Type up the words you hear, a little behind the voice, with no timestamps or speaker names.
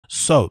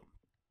So,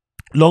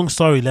 long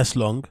story less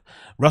long,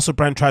 Russell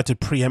Brand tried to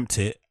preempt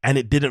it and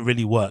it didn't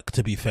really work,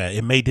 to be fair.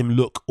 It made him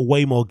look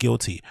way more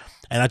guilty.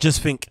 And I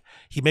just think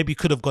he maybe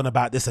could have gone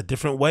about this a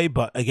different way.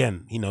 But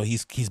again, you know,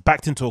 he's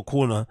backed into a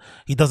corner.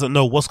 He doesn't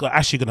know what's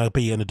actually going to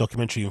be in the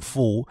documentary in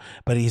full,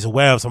 but he's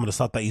aware of some of the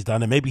stuff that he's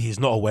done. And maybe he's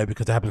not aware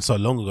because it happened so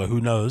long ago. Who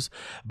knows?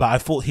 But I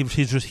thought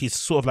his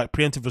sort of like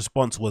preemptive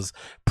response was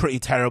pretty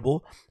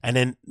terrible. And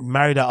then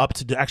marry that up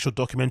to the actual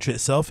documentary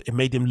itself, it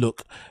made him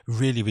look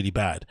really, really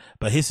bad.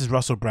 But here's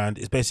Russell Brand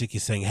is basically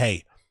saying,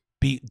 hey,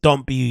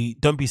 don't be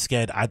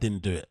scared. I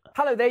didn't do it.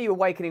 Hello there, you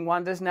Awakening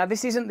Wonders. Now,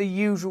 this isn't the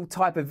usual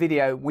type of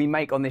video we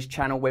make on this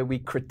channel where we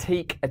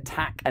critique,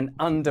 attack and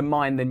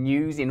undermine the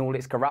news in all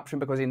its corruption,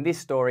 because in this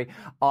story,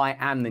 I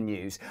am the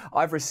news.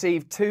 I've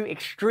received two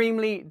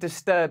extremely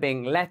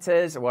disturbing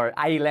letters, or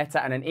a letter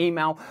and an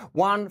email,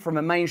 one from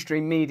a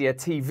mainstream media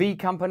TV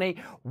company,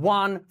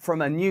 one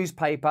from a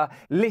newspaper,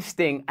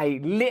 listing a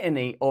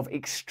litany of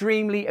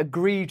extremely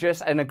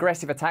egregious and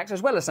aggressive attacks,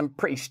 as well as some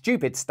pretty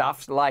stupid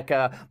stuff like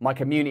my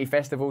community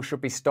festival should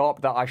be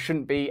stopped, that I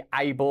shouldn't be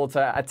able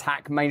to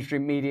attack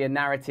mainstream media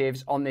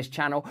narratives on this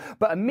channel.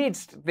 But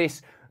amidst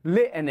this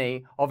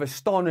litany of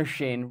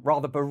astonishing,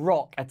 rather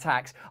baroque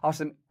attacks are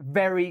some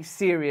very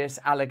serious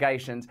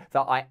allegations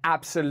that I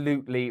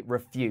absolutely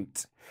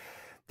refute.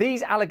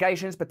 These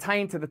allegations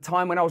pertain to the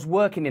time when I was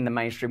working in the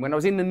mainstream, when I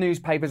was in the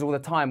newspapers all the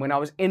time, when I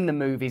was in the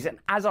movies, and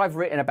as I've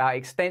written about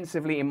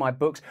extensively in my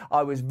books,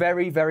 I was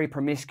very, very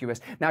promiscuous.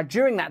 Now,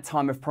 during that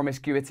time of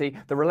promiscuity,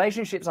 the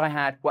relationships I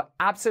had were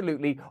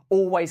absolutely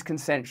always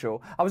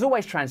consensual. I was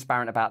always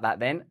transparent about that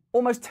then,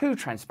 almost too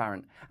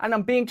transparent. And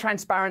I'm being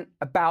transparent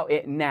about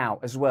it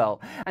now as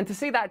well. And to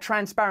see that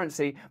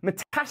transparency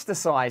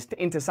metastasized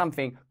into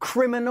something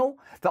criminal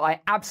that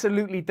I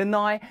absolutely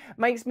deny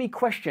makes me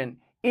question,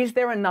 is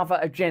there another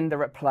agenda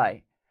at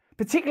play?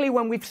 Particularly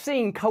when we've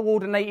seen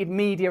coordinated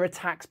media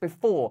attacks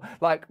before,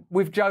 like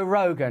with Joe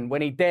Rogan when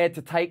he dared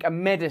to take a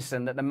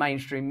medicine that the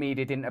mainstream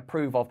media didn't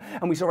approve of.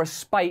 And we saw a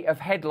spate of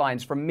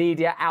headlines from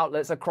media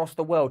outlets across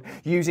the world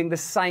using the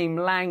same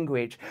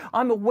language.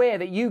 I'm aware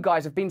that you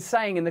guys have been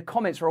saying in the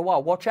comments for a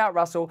while, watch out,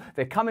 Russell,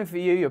 they're coming for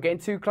you, you're getting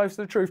too close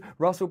to the truth.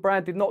 Russell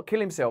Brand did not kill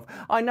himself.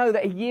 I know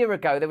that a year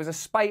ago there was a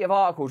spate of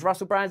articles,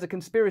 Russell Brand's a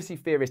conspiracy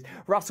theorist,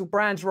 Russell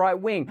Brand's right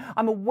wing.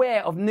 I'm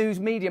aware of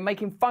news media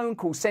making phone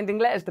calls, sending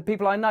letters to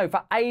people I know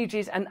for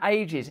ages and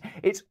ages.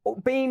 It's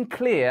been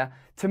clear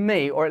to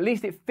me, or at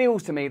least it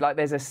feels to me, like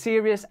there's a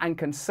serious and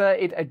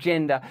concerted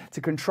agenda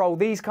to control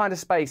these kind of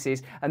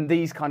spaces and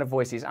these kind of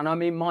voices. And I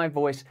mean my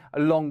voice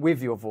along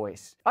with your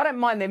voice. I don't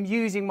mind them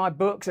using my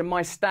books and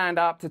my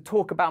stand-up to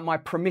talk about my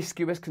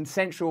promiscuous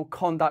consensual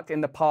conduct in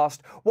the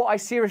past. What I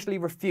seriously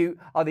refute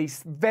are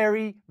these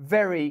very,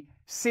 very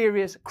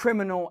serious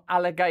criminal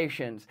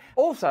allegations.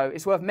 Also,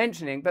 it's worth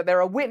mentioning that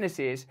there are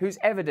witnesses whose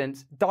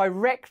evidence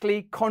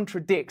directly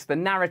contradicts the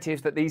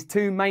narratives that these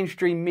two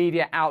mainstream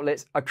media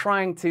outlets are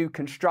trying to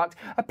construct,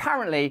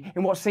 apparently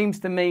in what seems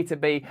to me to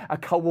be a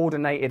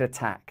coordinated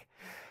attack.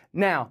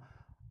 Now,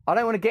 I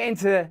don't want to get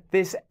into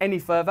this any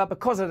further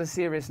because of the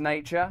serious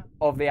nature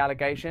of the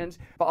allegations,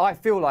 but I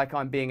feel like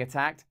I'm being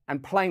attacked,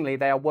 and plainly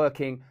they are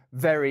working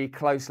very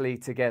closely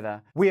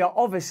together. We are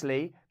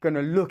obviously going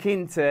to look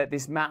into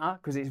this matter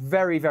because it's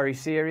very, very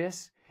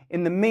serious.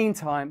 In the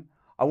meantime,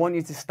 I want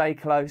you to stay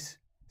close,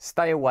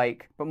 stay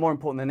awake, but more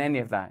important than any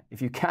of that,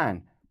 if you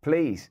can,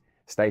 please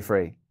stay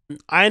free.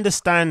 I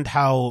understand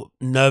how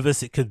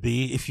nervous it could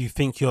be if you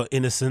think you're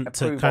innocent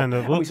to kind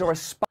of...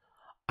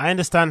 I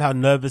understand how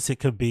nervous it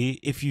could be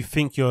if you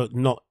think you're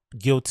not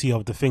guilty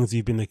of the things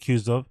you've been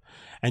accused of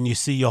and you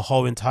see your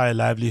whole entire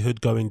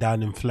livelihood going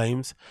down in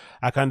flames.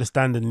 I can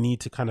understand the need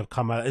to kind of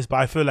come out of this, but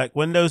I feel like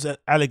when those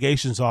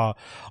allegations are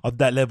of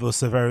that level of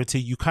severity,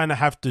 you kind of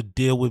have to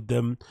deal with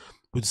them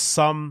with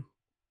some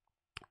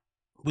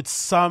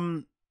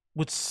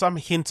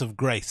hint of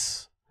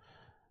grace,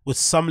 with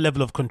some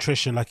level of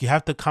contrition. Like you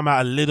have to come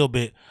out a little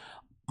bit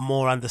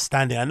more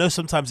understanding. I know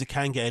sometimes it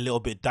can get a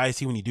little bit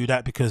dicey when you do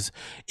that because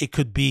it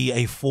could be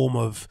a form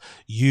of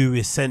you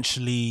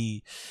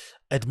essentially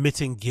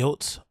admitting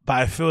guilt, but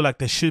I feel like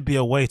there should be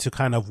a way to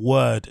kind of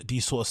word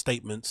these sort of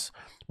statements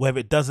where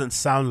it doesn't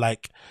sound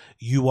like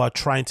you are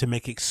trying to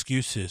make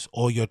excuses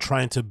or you're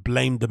trying to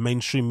blame the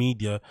mainstream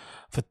media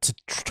for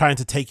trying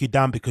to take you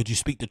down because you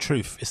speak the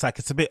truth. It's like,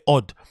 it's a bit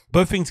odd.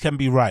 Both things can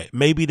be right.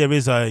 Maybe there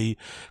is a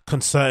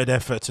concerted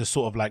effort to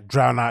sort of like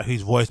drown out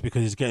his voice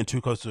because he's getting too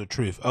close to the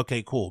truth.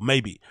 Okay, cool.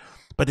 Maybe.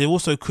 But there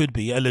also could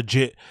be a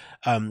legit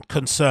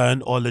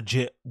concern or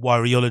legit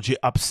worry or legit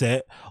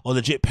upset or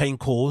legit pain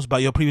caused by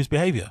your previous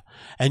behavior.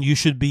 And you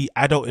should be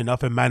adult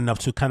enough and man enough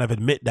to kind of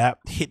admit that,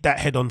 hit that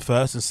head on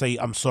first and say,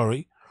 I'm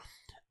sorry.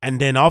 And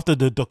then after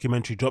the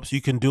documentary drops,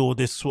 you can do all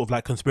this sort of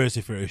like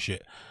conspiracy theory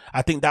shit.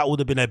 I think that would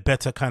have been a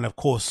better kind of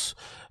course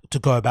to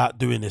go about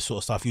doing this sort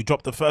of stuff. You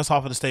drop the first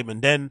half of the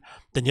statement, then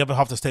the other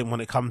half of the statement when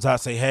it comes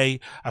out, say, hey,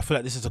 I feel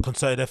like this is a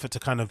concerted effort to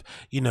kind of,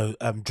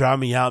 drown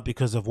me out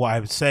because of what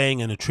I'm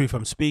saying and the truth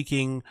I'm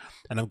speaking,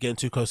 and I'm getting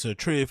too close to the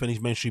truth, and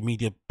these mainstream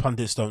media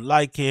pundits don't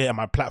like it, and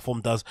my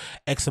platform does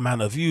X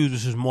amount of views,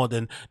 which is more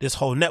than this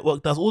whole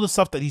network does. All the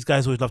stuff that these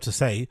guys always love to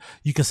say,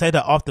 you can say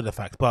that after the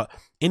fact, but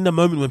in the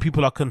moment when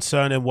people are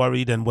concerned and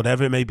worried and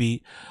whatever it may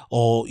be,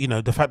 or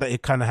the fact that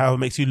it kind of how it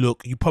makes you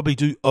look, you probably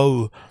do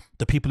owe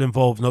the people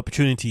involved an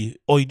opportunity,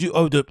 or you do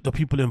owe the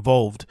people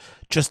involved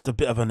just a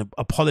bit of an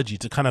apology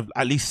to kind of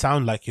at least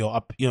sound like you're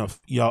up,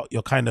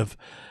 you're kind of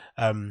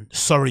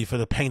sorry for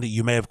the pain that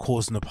you may have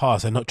caused in the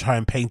past, and not try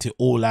and paint it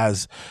all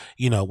as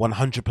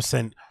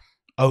 100%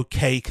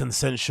 okay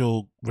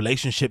consensual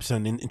relationships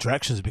and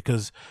interactions,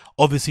 because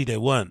obviously they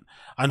weren't.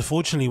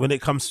 Unfortunately, when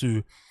it comes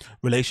to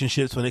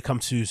relationships, when it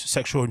comes to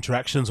sexual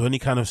interactions or any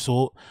kind of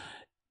sort,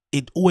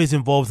 it always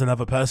involves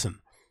another person.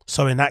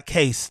 So in that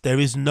case, there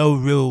is no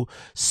real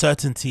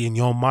certainty in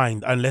your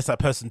mind, unless that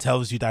person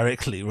tells you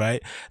directly,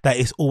 right, that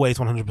it's always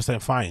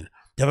 100% fine.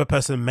 The other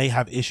person may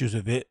have issues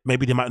with it.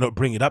 Maybe they might not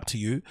bring it up to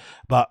you,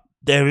 but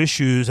their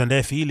issues and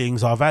their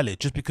feelings are valid.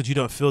 Just because you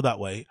don't feel that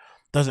way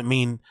doesn't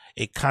mean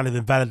it kind of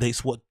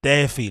invalidates what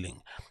they're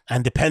feeling.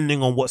 And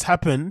depending on what's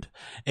happened,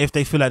 if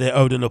they feel like they're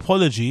owed an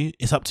apology,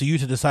 it's up to you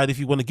to decide if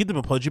you want to give them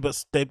an apology,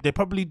 but they're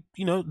probably,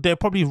 they're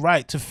probably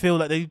right to feel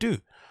like they do.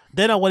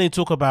 Then I want to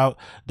talk about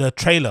the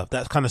trailer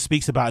that kind of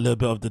speaks about a little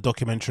bit of the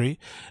documentary.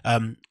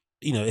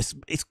 It's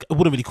I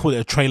wouldn't really call it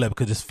a trailer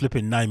because it's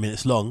flipping 9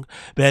 minutes long,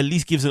 but at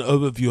least gives an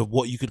overview of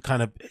what you could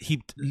kind of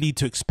lead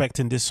to expect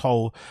in this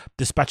whole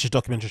Dispatches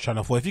documentary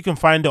Channel 4. If you can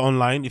find it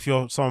online, if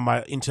you're some of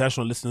my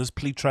international listeners,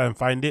 please try and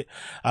find it.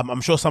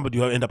 I'm sure somebody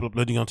will end up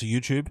uploading onto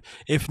YouTube.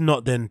 If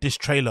not, then this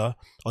trailer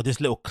or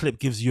this little clip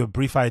gives you a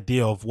brief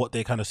idea of what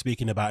they're kind of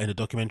speaking about in the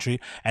documentary,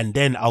 and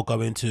then I'll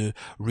go into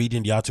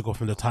reading the article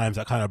from the Times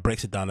that kind of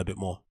breaks it down a bit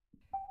more.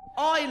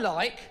 I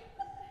like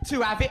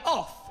to have it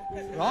off,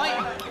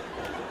 right?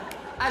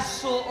 As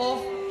sort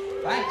of,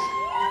 thanks.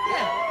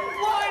 Yeah,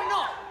 why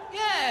not?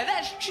 Yeah,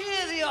 let's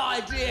cheer the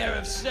idea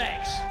of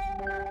sex.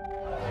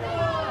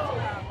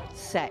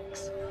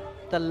 Sex,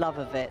 the love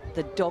of it,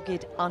 the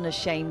dogged,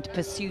 unashamed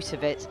pursuit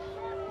of it,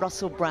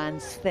 Russell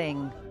Brand's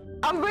thing.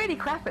 I'm really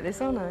crap at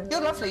this, aren't I?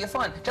 You're lovely, you're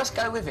fine. Just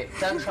go with it.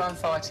 Don't try and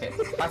fight it.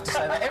 I have to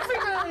say that every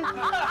day.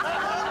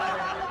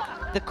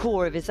 The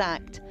core of his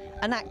act,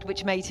 an act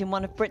which made him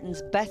one of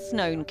Britain's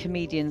best-known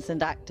comedians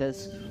and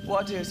actors.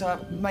 What I do is I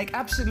make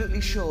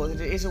absolutely sure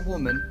that it is a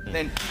woman,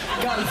 then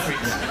go for it.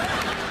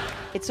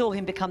 It saw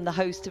him become the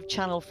host of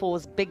Channel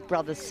 4's Big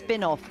Brother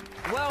spin-off.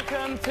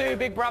 Welcome to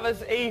Big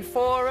Brother's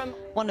E-Forum.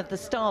 One of the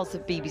stars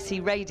of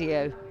BBC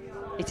Radio.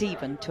 It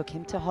even took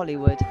him to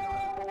Hollywood.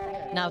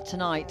 Now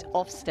tonight,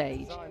 off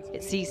stage,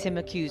 it sees him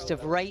accused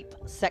of rape,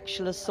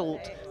 sexual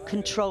assault,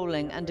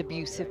 controlling and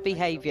abusive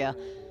behaviour,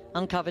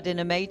 uncovered in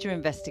a major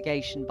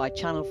investigation by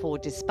Channel 4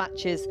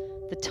 Dispatches,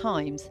 The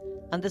Times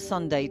and The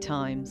Sunday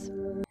Times.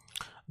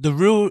 The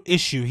real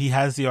issue he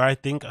has here, I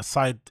think,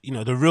 aside,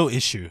 the real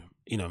issue,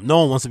 no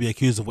one wants to be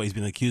accused of what he's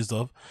been accused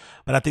of,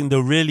 but I think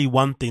the really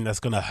one thing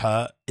that's going to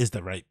hurt is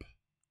the rape.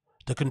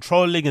 The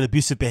controlling and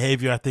abusive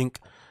behavior, I think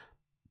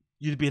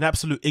you'd be an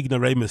absolute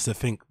ignoramus to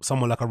think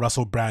someone like a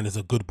Russell Brand is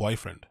a good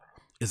boyfriend,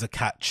 is a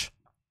catch.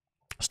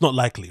 It's not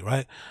likely,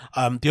 right?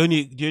 The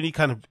only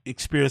kind of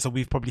experience that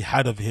we've probably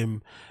had of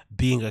him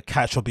being a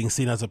catch or being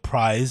seen as a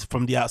prize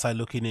from the outside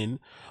looking in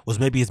was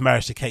maybe his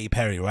marriage to Katy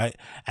Perry, right?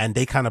 And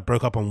they kind of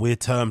broke up on weird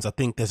terms. I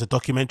think there's a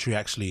documentary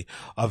actually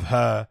of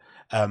her.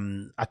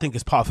 I think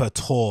it's part of her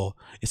tour.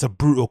 It's a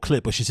brutal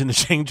clip where she's in the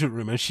changing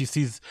room and she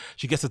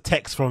gets a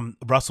text from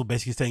Russell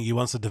basically saying he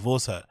wants to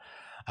divorce her.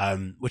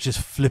 Which is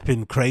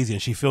flipping crazy,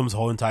 and she films the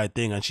whole entire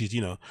thing, and she's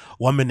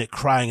 1 minute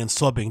crying and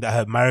sobbing that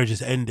her marriage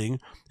is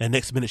ending, and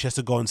next minute she has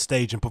to go on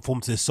stage and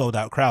perform to this sold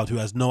out crowd who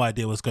has no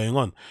idea what's going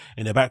on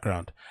in the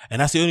background. And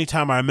that's the only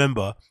time I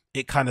remember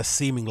it kind of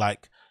seeming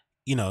like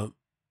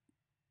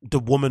the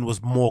woman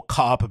was more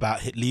caught up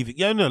about leaving.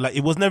 Like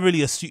it was never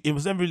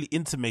really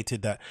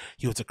intimated that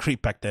he was a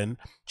creep back then.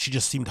 She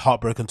just seemed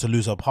heartbroken to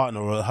lose her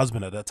partner or her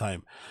husband at that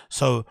time.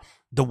 So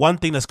the one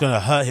thing that's going to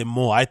hurt him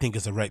more, I think,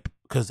 is a rape,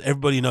 because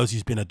everybody knows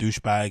he's been a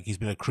douchebag, he's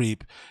been a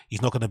creep,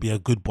 he's not going to be a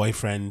good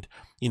boyfriend.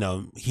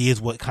 He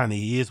is what kind of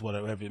he is,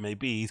 whatever it may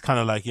be. He's kind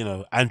of like,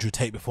 Andrew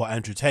Tate before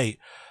Andrew Tate.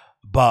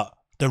 But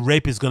the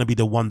rape is going to be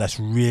the one that's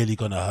really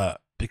going to hurt,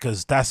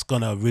 because that's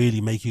going to really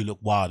make you look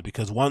wild.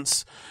 Because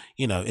once,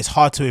 it's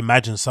hard to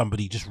imagine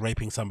somebody just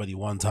raping somebody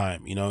one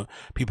time.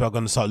 People are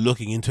going to start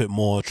looking into it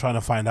more, trying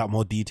to find out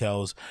more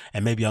details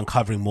and maybe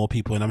uncovering more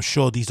people. And I'm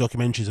sure these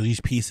documentaries or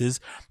these pieces,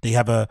 they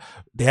have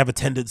a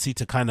tendency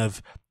to kind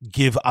of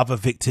give other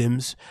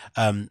victims,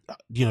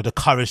 the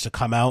courage to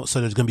come out. So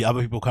there's going to be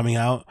other people coming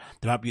out.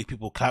 There might be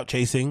people clout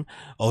chasing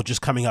or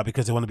just coming out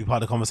because they want to be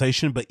part of the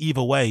conversation. But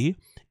either way,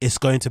 it's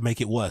going to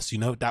make it worse.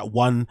 That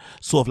one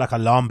sort of like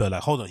alarm bell,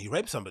 like, hold on, he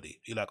raped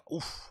somebody. You're like,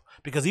 oof.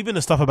 Because even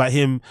the stuff about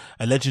him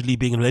allegedly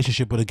being in a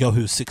relationship with a girl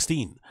who's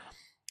 16,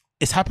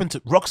 it's happened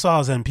to rock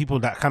stars and people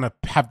that kind of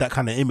have that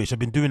kind of image. Have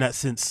been doing that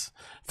since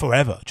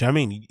forever. Do you know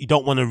what I mean? You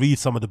don't want to read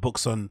some of the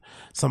books on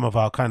some of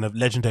our kind of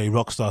legendary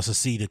rock stars to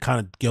see the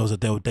kind of girls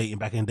that they were dating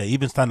back in the day,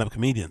 even stand-up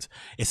comedians.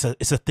 It's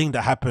a thing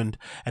that happened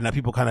and that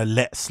people kind of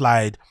let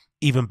slide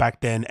even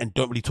back then and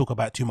don't really talk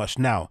about too much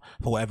now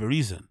for whatever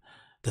reason.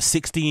 The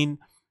 16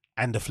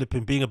 and the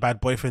flipping being a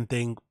bad boyfriend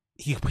thing,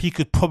 he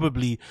could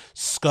probably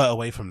skirt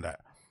away from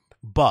that.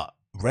 But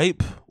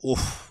rape,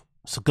 oof,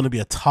 it's going to be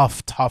a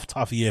tough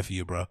year for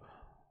you, bro.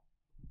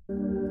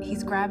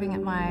 He's grabbing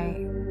at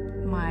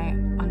my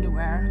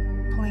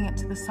underwear, pulling it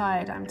to the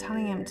side. I'm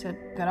telling him to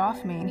get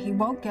off me, and he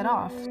won't get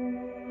off.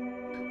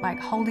 Like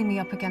holding me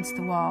up against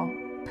the wall,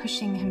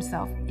 pushing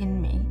himself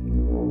in me.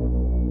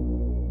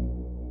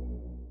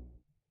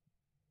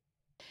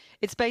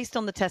 It's based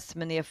on the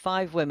testimony of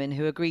 5 women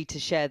who agreed to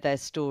share their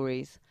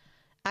stories.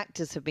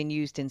 Actors have been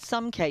used in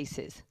some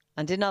cases,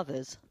 and in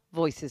others,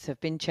 voices have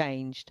been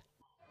changed.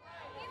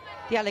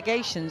 The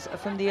allegations are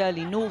from the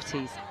early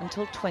noughties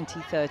until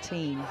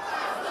 2013.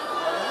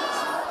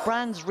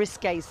 Brand's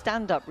risque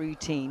stand-up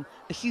routine,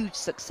 a huge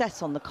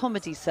success on the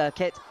comedy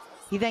circuit,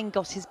 he then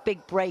got his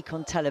big break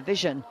on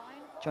television,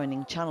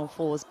 joining Channel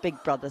 4's Big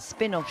Brother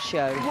spin-off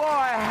show.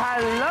 Why,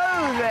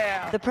 hello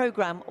there! The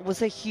programme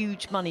was a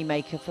huge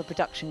moneymaker for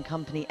production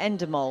company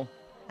Endemol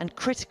and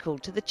critical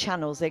to the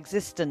channel's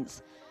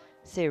existence.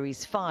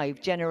 Series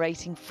 5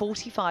 generating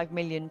 £45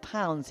 million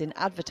in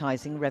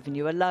advertising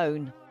revenue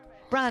alone.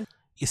 Brand...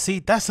 You see,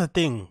 that's a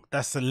thing.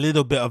 That's a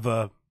little bit of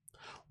a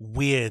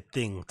weird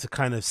thing to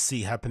kind of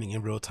see happening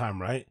in real time,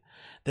 right?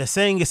 They're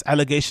saying it's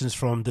allegations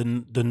from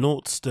the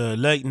noughts, the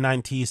late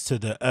 90s to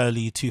the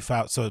early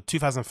 2000s, so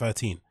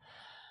 2013.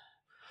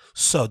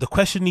 So the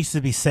question needs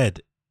to be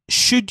said,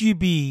 should you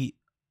be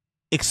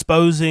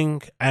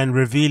exposing and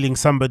revealing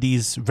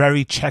somebody's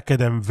very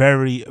checkered and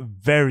very,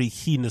 very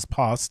heinous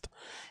past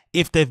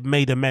if they've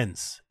made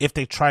amends, if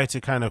they try to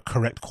kind of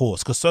correct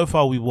course? Because so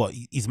far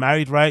he's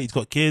married, right? He's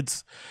got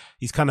kids.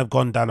 He's kind of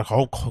gone down a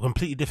whole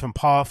completely different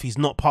path. He's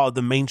not part of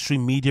the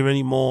mainstream media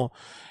anymore.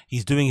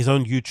 He's doing his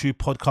own YouTube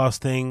podcast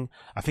thing.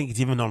 I think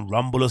he's even on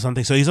Rumble or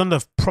something. So he's on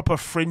the proper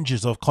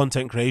fringes of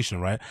content creation,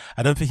 right?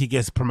 I don't think he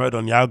gets promoted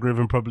on the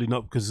algorithm, probably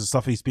not because of the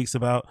stuff he speaks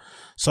about.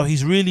 So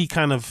he's really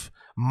kind of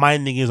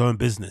minding his own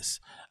business.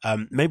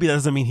 Maybe that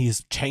doesn't mean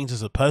he's changed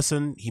as a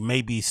person. He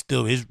maybe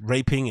still is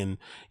raping and,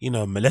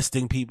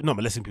 molesting people, not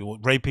molesting people,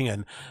 raping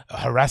and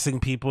harassing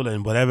people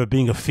and whatever,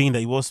 being a fiend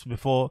that he was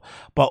before.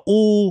 But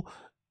all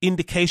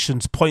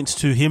indications points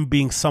to him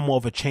being somewhat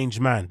of a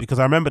changed man, because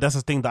I remember that's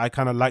the thing that I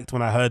kind of liked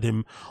when I heard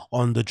him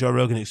on the Joe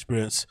Rogan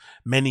Experience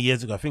many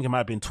years ago. I think it might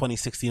have been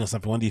 2016 or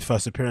something, one of his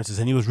first appearances,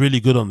 and he was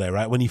really good on there,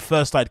 right? When he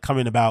first started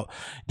coming about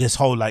this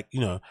whole, like,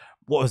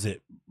 what was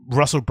it?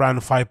 Russell Brand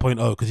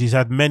 5.0, because he's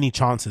had many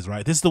chances,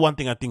 right? This is the one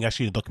thing I think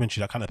actually in the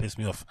documentary that kind of pissed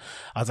me off.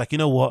 I was like, you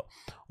know what?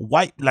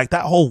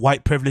 That whole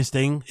white privilege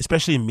thing,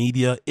 especially in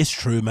media, it's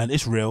true, man.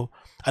 It's real.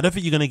 I don't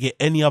think you're going to get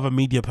any other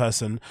media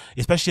person,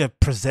 especially a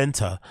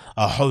presenter,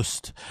 a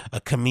host,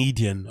 a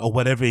comedian, or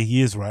whatever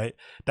he is, right,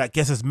 that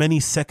gets as many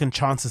second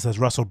chances as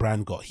Russell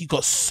Brand got. He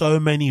got so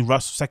many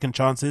second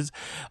chances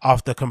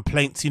after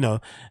complaints,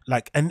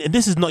 and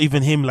this is not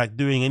even him like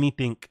doing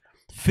anything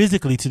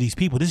physically to these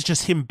people. This is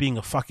just him being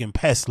a fucking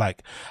pest,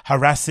 like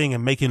harassing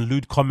and making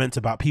lewd comments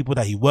about people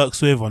that he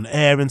works with on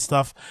air and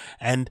stuff.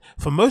 And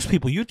for most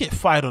people, you'd get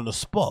fired on the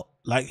spot.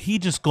 Like, he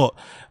just got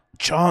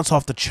chance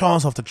after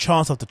chance after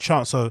chance after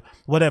chance. So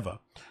whatever.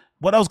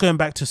 What I was going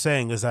back to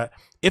saying is that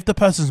if the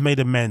person's made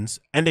amends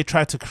and they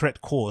try to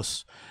correct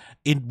course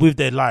with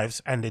their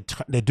lives and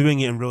they're doing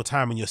it in real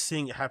time and you're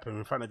seeing it happen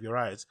in front of your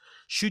eyes,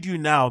 should you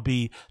now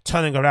be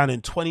turning around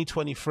in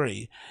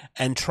 2023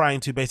 and trying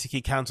to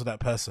basically cancel that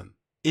person?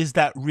 Is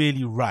that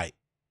really right?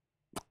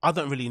 I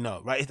don't really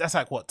know, right? That's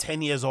like, what,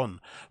 10 years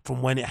on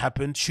from when it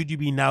happened? Should you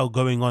be now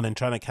going on and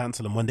trying to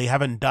cancel them when they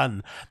haven't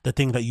done the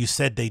thing that you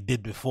said they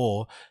did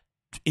before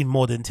in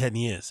more than 10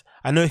 years?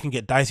 I know it can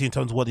get dicey in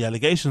terms of what the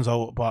allegations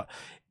are, but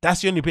that's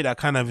the only bit that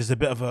kind of is a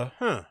bit of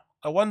a,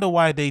 I wonder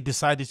why they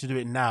decided to do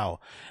it now.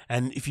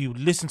 And if you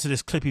listen to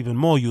this clip even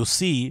more, you'll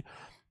see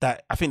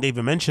that, I think they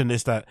even mentioned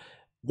this, that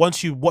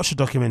once you watch the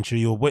documentary,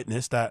 you'll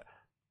witness that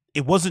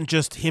it wasn't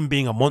just him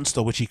being a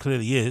monster, which he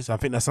clearly is. I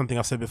think that's something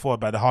I've said before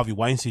about the Harvey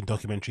Weinstein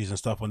documentaries and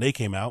stuff when they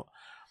came out.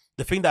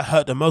 The thing that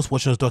hurt the most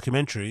watching those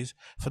documentaries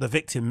for the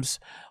victims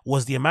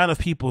was the amount of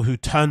people who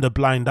turned a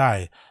blind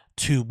eye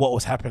to what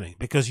was happening,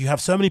 because you have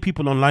so many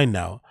people online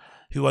now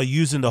who are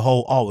using the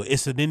whole,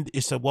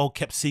 it's a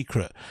well-kept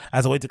secret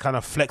as a way to kind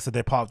of flex that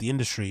they're part of the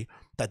industry,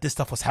 that this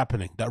stuff was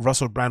happening, that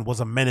Russell Brand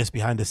was a menace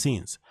behind the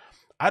scenes.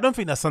 I don't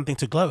think that's something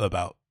to gloat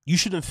about. You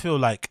shouldn't feel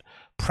like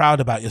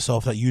proud about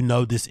yourself that you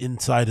know this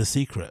insider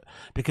secret,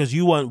 because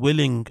you weren't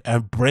willing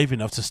and brave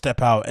enough to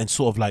step out and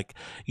sort of like,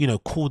 you know,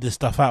 call this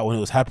stuff out when it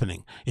was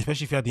happening,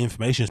 especially if you had the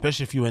information,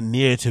 especially if you were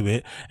near to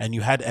it and you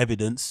had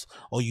evidence,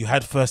 or you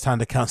had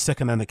first-hand accounts,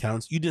 second-hand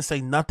accounts. You didn't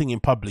say nothing in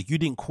public. You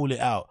didn't call it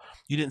out.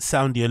 You didn't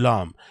sound the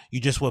alarm.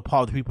 You just were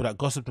part of the people that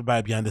gossiped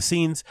about it behind the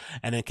scenes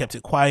and then kept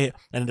it quiet,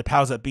 and then the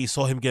powers that be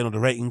saw him getting all the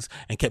ratings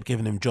and kept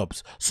giving him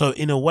jobs. So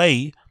in a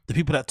way, the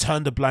people that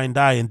turned a blind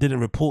eye and didn't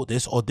report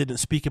this or didn't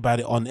speak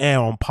about it on air,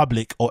 on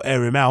public, or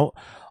air him out,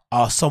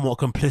 are somewhat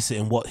complicit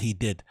in what he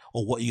did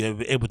or what you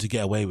were able to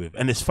get away with.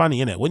 And it's funny,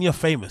 innit? When you're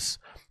famous,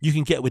 you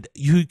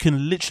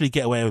can literally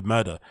get away with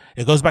murder.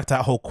 It goes back to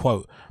that whole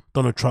quote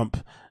Donald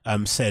Trump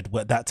said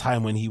at that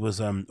time when he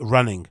was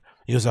running.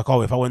 He was like,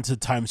 oh, if I went to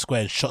Times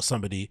Square and shot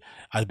somebody,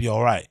 I'd be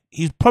all right.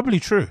 He's probably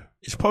true.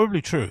 It's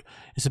probably true.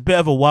 It's a bit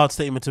of a wild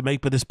statement to make,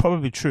 but it's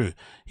probably true.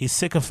 His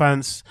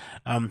sycophants,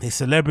 his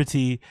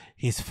celebrity,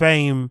 his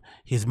fame,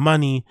 his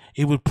money,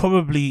 it would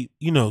probably,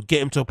 you know,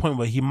 get him to a point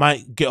where he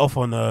might get off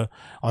on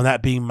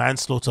that being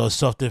manslaughter or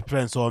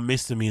self-defense or a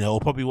misdemeanor, or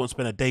probably won't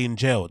spend a day in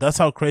jail. That's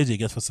how crazy it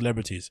gets for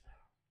celebrities.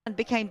 And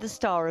became the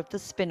star of the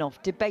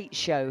spin-off debate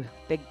show,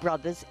 Big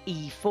Brother's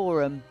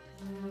E-Forum.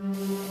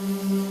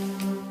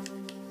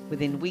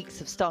 Within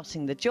weeks of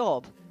starting the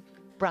job,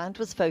 Brand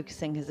was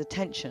focusing his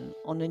attention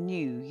on a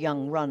new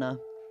young runner.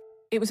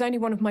 It was only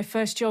one of my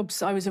first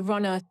jobs. I was a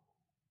runner.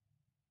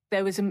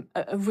 There was a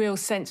real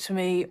sense for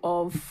me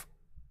of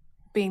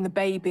being the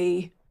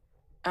baby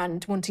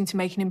and wanting to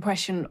make an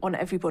impression on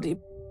everybody.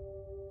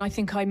 I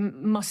think I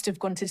must have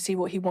gone to see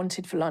what he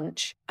wanted for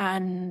lunch,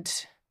 and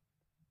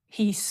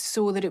he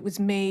saw that it was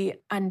me,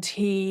 and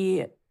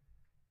he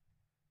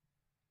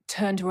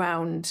turned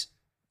around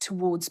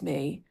towards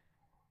me.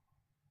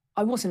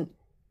 I wasn't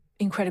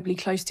incredibly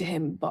close to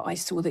him, but I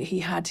saw that he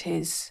had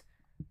his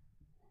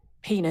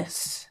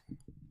penis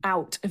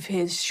out of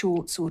his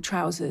shorts or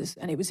trousers,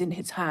 and it was in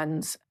his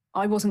hands.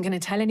 I wasn't going to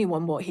tell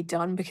anyone what he'd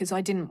done because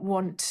I didn't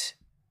want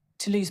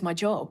to lose my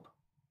job.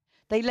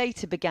 They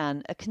later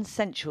began a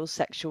consensual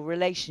sexual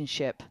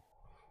relationship.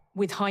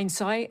 With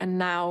hindsight, and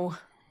now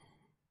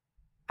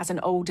as an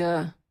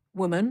older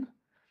woman,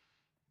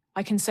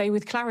 I can say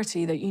with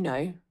clarity that, you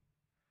know,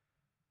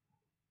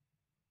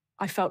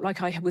 I felt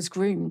like I was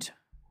groomed.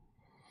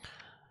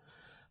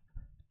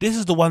 This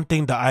is the one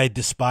thing that I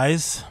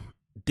despise,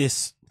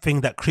 this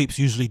thing that creeps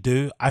usually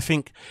do. I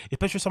think,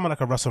 especially someone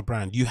like a Russell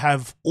Brand, you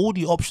have all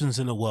the options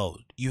in the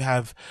world. You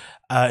have,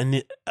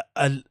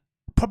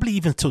 probably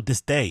even till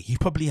this day, he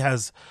probably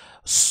has,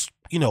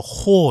 you know,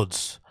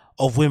 hordes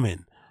of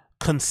women,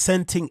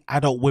 consenting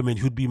adult women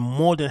who'd be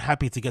more than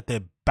happy to get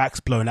their backs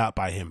blown out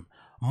by him.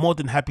 More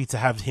than happy to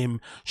have him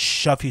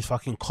shove his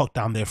fucking cock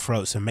down their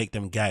throats and make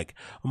them gag.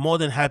 More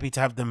than happy to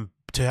have them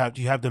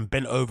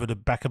bent over the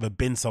back of a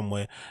bin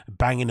somewhere,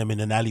 banging them in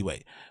an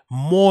alleyway.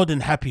 More than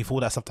happy for all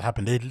that stuff to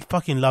happen. They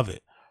fucking love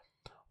it.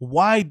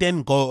 Why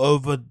then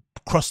go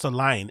cross the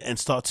line and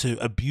start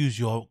to abuse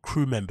your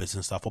crew members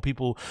and stuff, or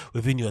people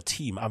within your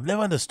team? I've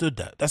never understood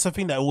that. That's the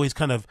thing that always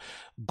kind of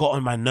got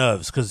on my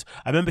nerves, because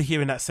I remember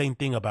hearing that same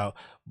thing about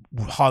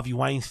Harvey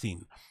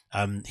Weinstein,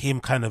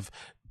 him kind of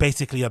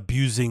basically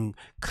abusing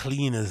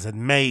cleaners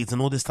and maids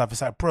and all this stuff.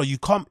 It's like, bro, you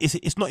can't,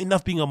 it's not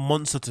enough being a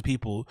monster to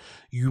people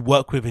you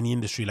work with in the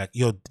industry, like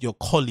your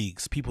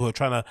colleagues, people who are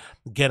trying to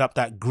get up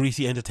that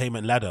greasy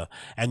entertainment ladder,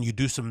 and you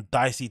do some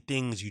dicey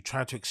things. You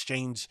try to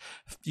exchange,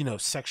 you know,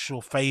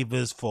 sexual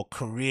favors for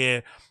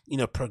career, you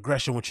know,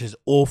 progression, which is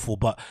awful.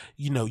 But,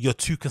 you know, you're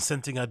two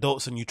consenting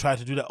adults and you try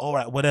to do that. All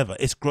right, whatever.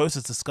 It's gross.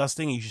 It's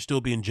disgusting. And you should still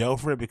be in jail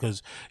for it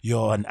because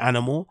you're an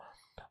animal.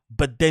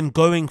 But then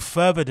going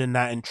further than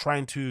that and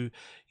trying to,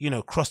 you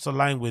know, cross the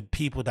line with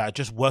people that are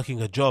just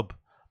working a job,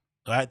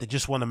 right? They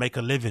just want to make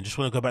a living, just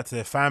want to go back to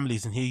their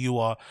families, and here you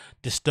are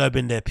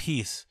disturbing their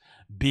peace,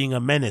 being a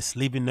menace,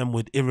 leaving them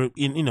with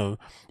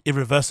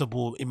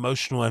irreversible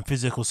emotional and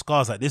physical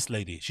scars. Like this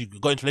lady, she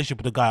got into a relationship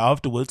with a guy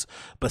afterwards,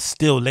 but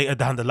still later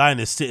down the line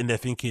is sitting there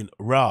thinking,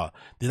 rah,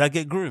 did I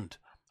get groomed?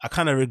 I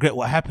kind of regret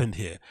what happened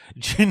here.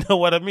 Do you know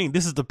what I mean?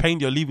 This is the pain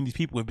you're leaving these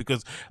people with,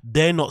 because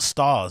they're not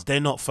stars. They're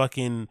not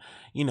fucking,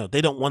 you know,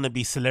 they don't want to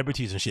be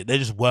celebrities and shit. They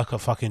just work a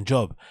fucking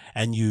job.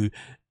 And you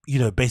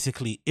know,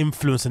 basically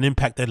influence and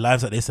impact their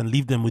lives like this and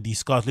leave them with these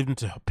scars, leave them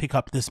to pick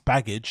up this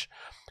baggage.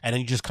 And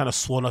then you just kind of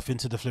swan off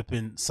into the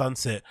flipping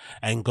sunset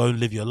and go and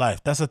live your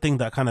life. That's the thing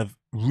that kind of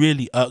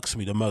really irks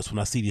me the most when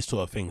I see these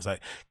sort of things.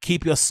 Like,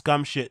 keep your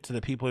scum shit to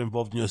the people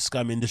involved in your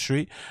scum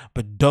industry,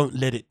 but don't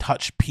let it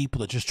touch people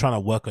that are just trying to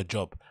work a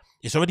job.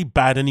 It's already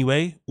bad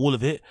anyway, all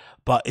of it,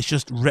 but it's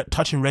just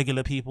touching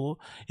regular people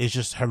is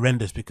just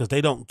horrendous, because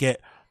they don't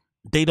get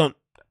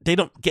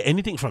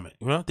anything from it,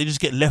 you know? They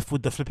just get left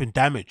with the flipping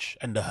damage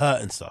and the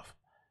hurt and stuff.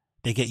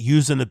 They get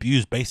used and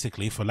abused,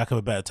 basically, for lack of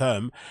a better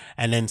term,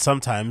 and then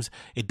sometimes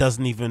it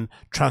doesn't even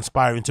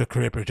transpire into a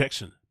career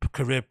progression.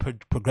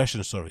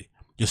 Sorry,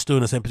 you're still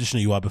in the same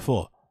position you are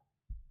before.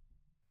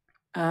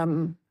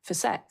 For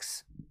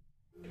sex.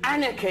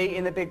 Anarchy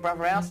in the Big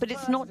Brother house. But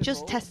it's not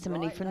just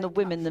testimony from the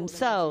women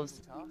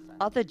themselves.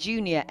 Other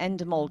junior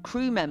Endemol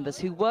crew members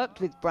who worked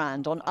with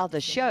Brand on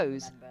other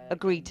shows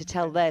agreed to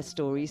tell their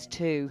stories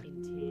too.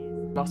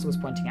 Russell was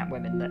pointing out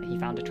women that he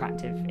found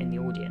attractive in the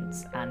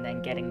audience and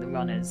then getting the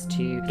runners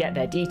to get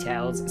their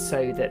details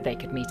so that they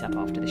could meet up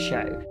after the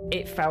show.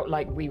 It felt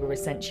like we were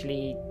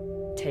essentially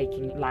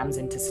taking lambs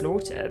into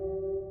slaughter.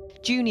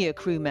 Junior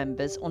crew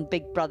members on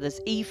Big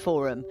Brother's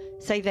E-Forum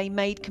say they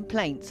made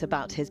complaints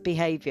about his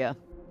behaviour.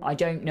 I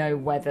don't know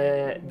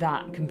whether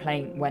that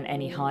complaint went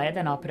any higher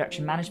than our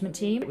production management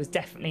team. It was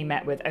definitely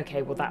met with,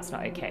 okay, well, that's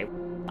not okay.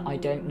 I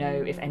don't know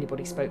if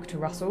anybody spoke to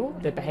Russell.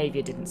 The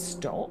behaviour didn't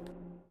stop.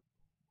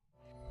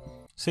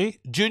 See,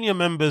 junior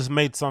members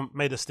made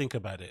us think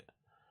about it.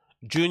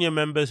 Junior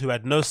members who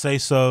had no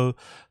say-so,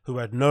 who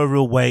had no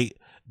real weight,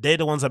 they're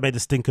the ones that made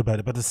us think about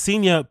it. But the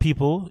senior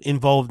people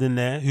involved in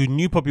there who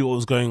knew probably what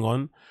was going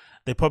on,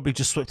 they probably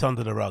just swept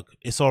under the rug.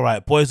 It's all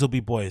right. Boys will be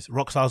boys.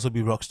 Rock stars will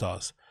be rock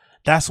stars.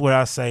 That's where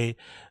I say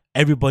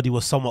everybody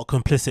was somewhat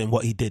complicit in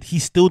what he did.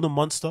 He's still the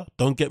monster,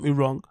 don't get me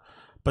wrong.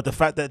 But the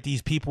fact that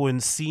these people in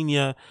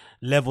senior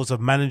levels of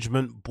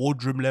management,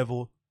 boardroom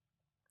level,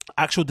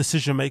 actual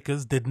decision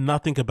makers did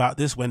nothing about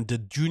this, when the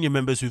junior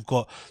members who've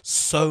got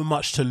so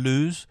much to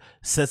lose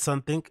said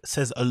something,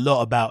 says a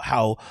lot about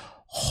how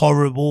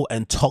horrible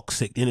and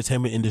toxic the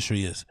entertainment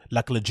industry is.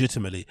 Like,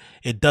 legitimately,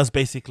 it does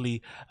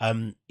basically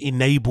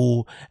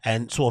enable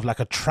and sort of like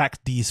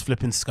attract these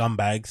flipping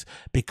scumbags,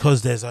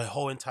 because there's a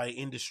whole entire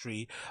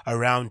industry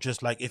around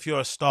just like, if you're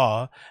a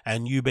star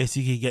and you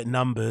basically get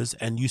numbers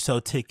and you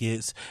sell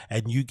tickets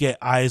and you get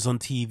eyes on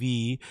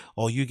TV,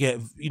 or you get,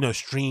 you know,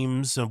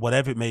 streams and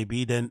whatever it may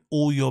be, then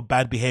all your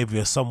bad behavior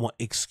is somewhat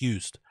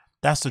excused.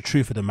 That's the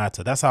truth of the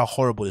matter. That's how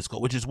horrible it's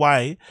got, which is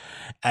why,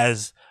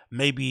 as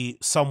maybe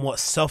somewhat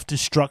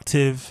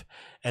self-destructive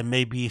and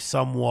maybe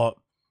somewhat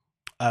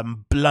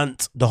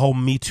blunt the whole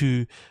Me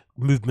Too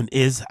movement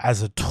is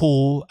as a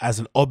tool, as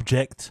an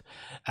object,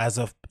 as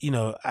a, you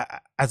know,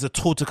 as a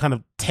tool to kind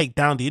of take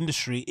down the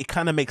industry, it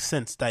kind of makes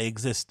sense that it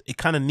exists. It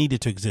kind of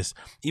needed to exist,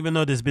 even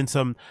though there's been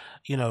some,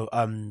 you know,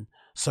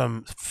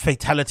 some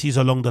fatalities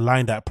along the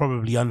line that are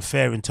probably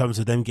unfair in terms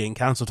of them getting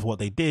cancelled for what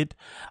they did.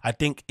 I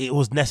think it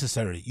was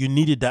necessary. You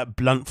needed that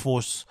blunt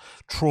force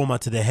trauma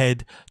to the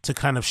head to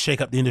kind of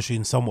shake up the industry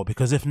in somewhat,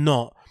 because if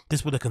not,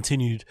 this would have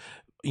continued,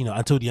 you know,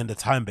 until the end of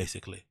time,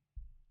 basically.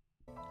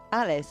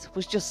 Alice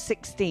was just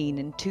 16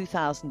 in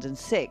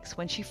 2006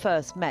 when she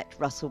first met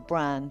Russell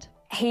Brand.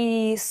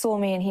 He saw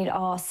me and he'd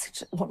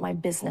asked what my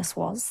business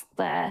was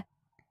there.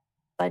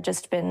 I'd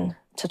just been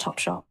to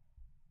Topshop.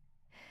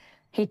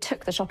 He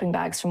took the shopping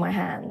bags from my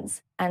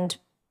hands and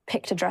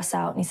picked a dress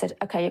out, and he said,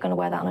 okay, you're going to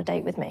wear that on a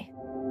date with me.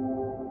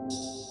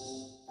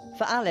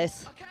 For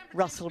Alice,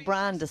 Russell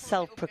Brand, a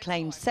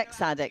self-proclaimed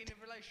sex addict,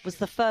 was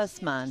the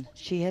first man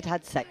she had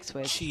had sex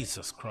with.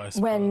 Jesus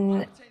Christ.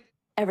 When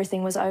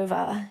everything was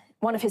over,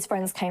 one of his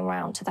friends came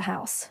round to the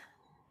house.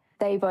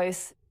 They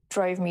both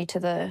drove me to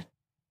the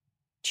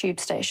tube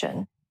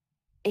station.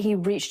 He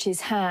reached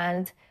his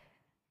hand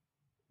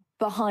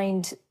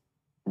behind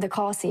the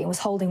car seat and was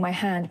holding my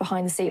hand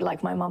behind the seat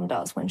like my mum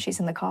does when she's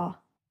in the car.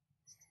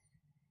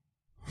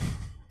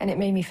 And it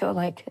made me feel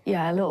like,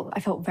 yeah, I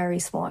felt very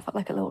small. I felt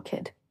like a little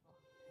kid.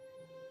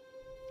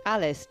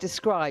 Alice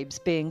describes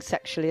being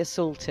sexually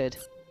assaulted.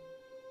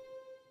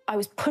 I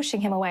was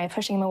pushing him away,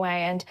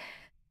 and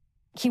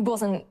he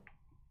wasn't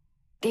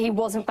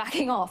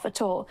backing off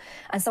at all.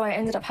 And so I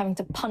ended up having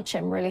to punch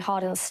him really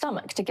hard in the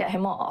stomach to get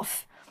him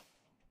off.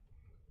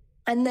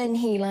 And then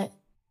he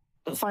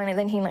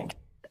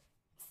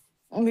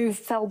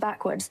fell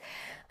backwards,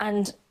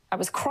 and I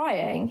was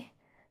crying,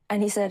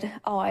 and he said,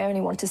 oh, I only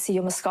want to see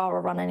your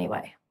mascara run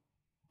anyway.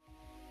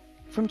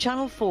 From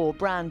Channel 4,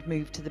 Brand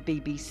moved to the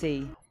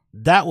BBC.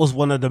 That was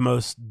one of the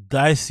most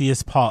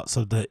diciest parts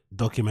of the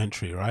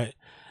documentary, right?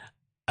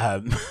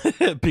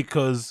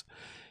 Because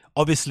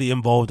obviously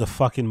involved a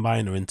fucking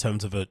minor in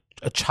terms of a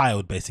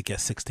child, basically,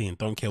 at 16.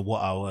 Don't care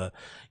what our,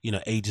 you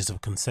know, ages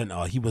of consent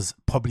are. He was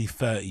probably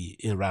 30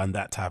 around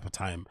that type of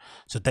time.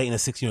 So dating a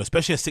 16-year-old,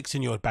 especially a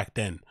 16-year-old back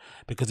then,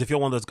 because if you're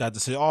one of those guys that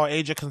say, oh,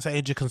 age of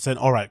consent,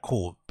 all right,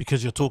 cool.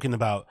 Because you're talking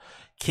about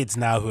kids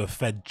now who are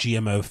fed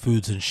GMO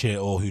foods and shit,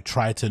 or who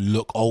try to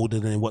look older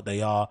than what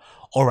they are.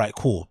 All right,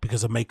 cool.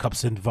 Because of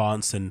makeup's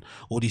advanced and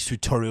all these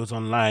tutorials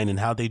online and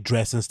how they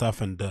dress and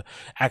stuff, and the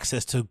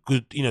access to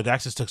good, you know, the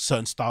access to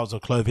certain styles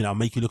of clothing that'll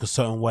make you look a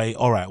certain way.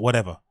 All right,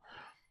 whatever.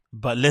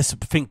 But let's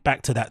think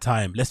back to that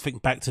time. Let's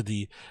think back to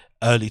the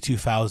early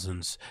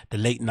 2000s, the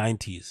late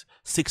 90s.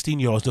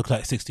 16-year-olds look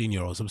like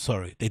 16-year-olds. I'm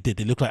sorry. They did.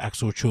 They look like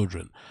actual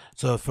children.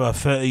 So for a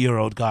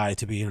 30-year-old guy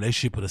to be in a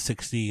relationship with a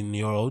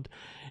 16-year-old,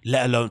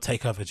 let alone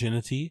take her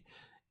virginity,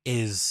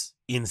 is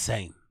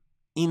insane.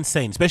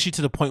 Insane. Especially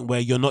to the point where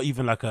you're not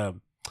even like a...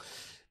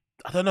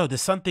 I don't know.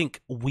 There's something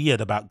weird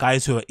about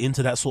guys who are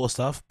into that sort of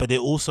stuff, but they're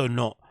also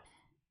not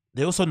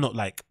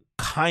like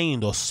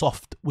kind or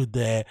soft with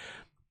their...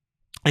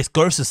 It's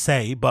gross to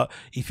say, but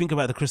you think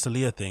about the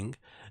Crystalia thing,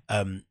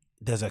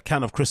 there's an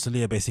account of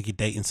Crystalia basically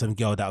dating some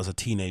girl that was a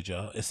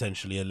teenager,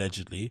 essentially,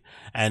 allegedly,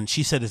 and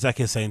she said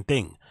exactly the same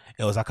thing.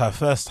 It was like her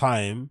first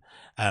time.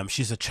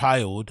 She's a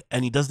child,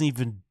 and he doesn't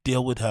even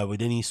deal with her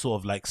with any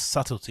sort of like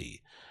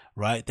subtlety,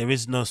 right? There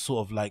is no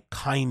sort of like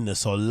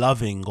kindness or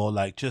loving or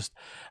like just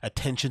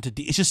attention to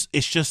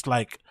it's just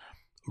like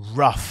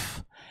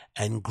rough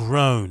and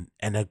grown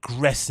and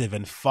aggressive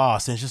and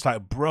fast. And it's just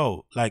like,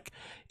 bro, like,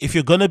 if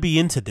you're gonna be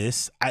into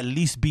this, at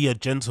least be a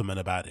gentleman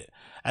about it.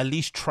 At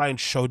least try and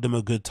show them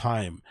a good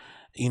time,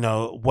 you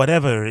know,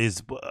 whatever it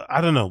is. I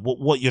don't know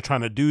what you're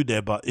trying to do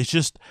there, but it's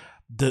just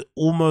the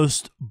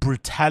almost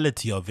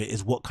brutality of it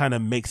is what kind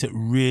of makes it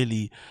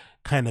really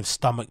kind of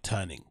stomach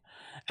turning.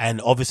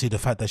 And obviously the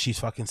fact that she's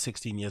fucking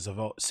 16 years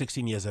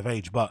of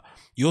age. But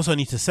you also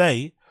need to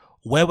say,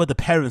 where were the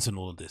parents in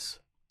all of this?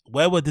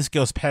 Where were this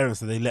girl's parents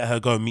that they let her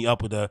go and meet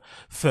up with a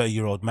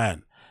 30-year-old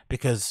man?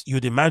 Because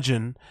you'd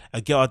imagine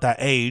a girl at that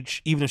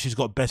age, even if she's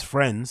got best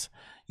friends,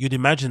 you'd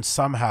imagine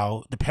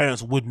somehow the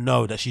parents would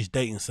know that she's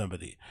dating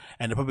somebody,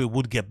 and they probably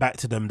would get back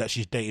to them that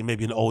she's dating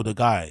maybe an older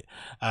guy.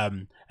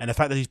 And the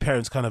fact that these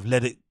parents kind of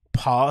let it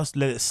pass,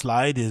 let it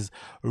slide, is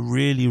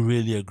really,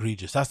 really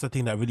egregious. That's the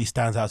thing that really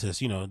stands out to us.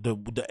 You know,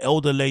 the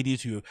elder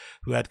ladies who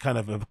had kind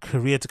of a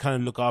career to kind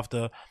of look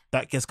after,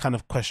 that gets kind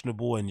of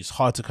questionable, and it's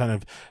hard to kind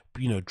of,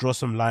 you know, draw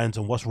some lines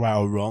on what's right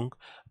or wrong.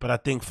 But I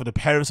think for the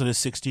parents of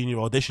this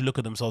 16-year-old, they should look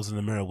at themselves in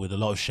the mirror with a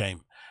lot of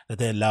shame that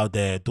they allowed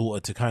their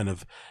daughter to kind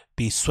of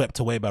be swept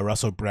away by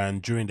Russell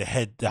Brand during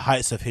the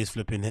heights of his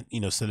flipping, you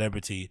know,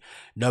 celebrity,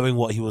 knowing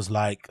what he was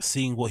like,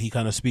 seeing what he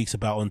kind of speaks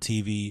about on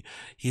TV,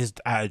 his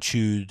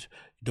attitude,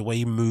 the way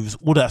he moves,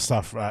 all that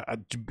stuff, right?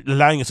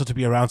 Allowing yourself to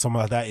be around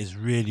someone like that is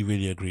really,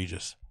 really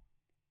egregious.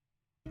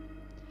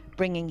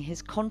 Bringing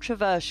his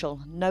controversial,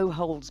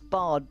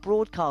 no-holds-barred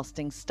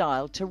broadcasting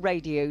style to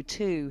Radio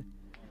 2.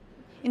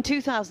 In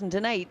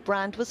 2008,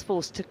 Brand was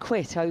forced to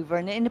quit over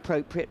an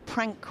inappropriate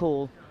prank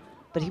call,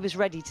 but he was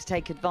ready to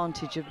take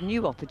advantage of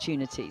new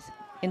opportunities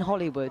in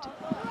Hollywood.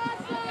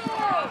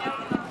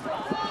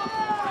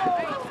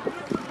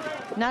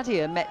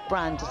 Nadia met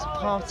Brand at a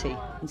party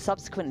and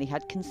subsequently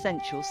had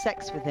consensual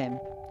sex with him.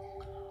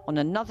 On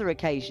another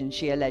occasion,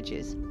 she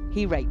alleges,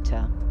 he raped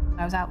her.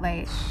 I was out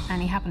late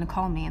and he happened to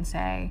call me and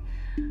say,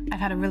 I've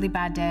had a really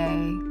bad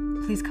day,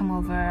 please come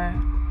over.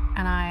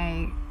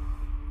 And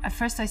at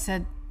first I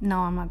said, no,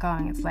 I'm not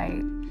going, it's late.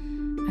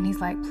 And he's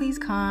like, please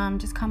come,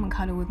 just come and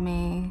cuddle with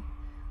me.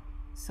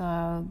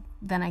 So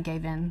then I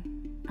gave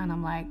in and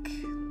I'm like,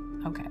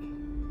 okay.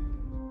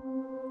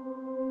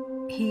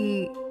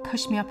 He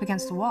pushed me up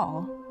against the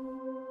wall.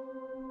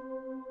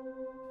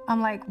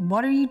 I'm like,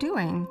 what are you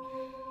doing?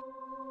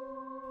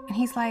 And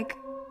he's like,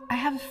 I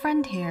have a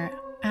friend here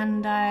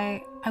and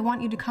I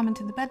want you to come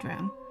into the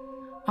bedroom.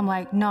 I'm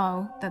like,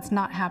 no, that's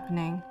not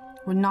happening.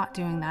 We're not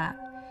doing that.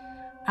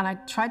 And I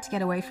tried to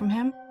get away from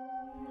him.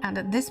 And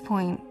at this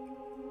point,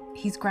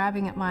 he's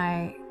grabbing at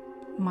my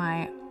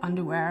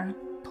underwear,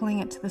 pulling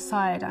it to the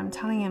side. I'm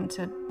telling him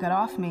to get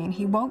off me and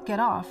he won't get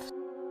off.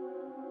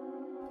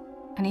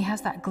 And he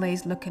has that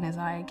glazed look in his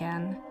eye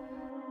again.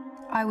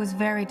 I was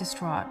very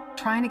distraught,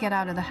 trying to get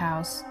out of the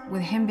house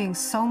with him being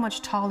so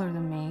much taller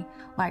than me,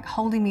 like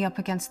holding me up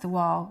against the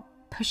wall,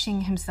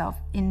 pushing himself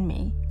in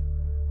me.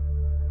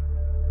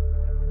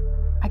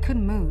 I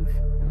couldn't move.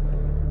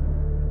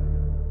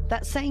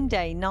 That same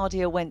day,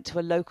 Nadia went to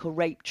a local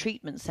rape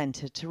treatment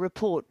centre to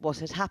report what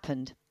had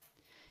happened.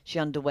 She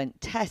underwent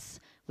tests,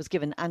 was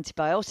given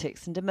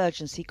antibiotics and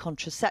emergency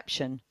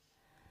contraception,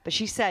 but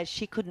she says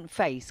she couldn't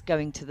face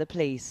going to the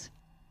police.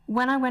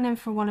 When I went in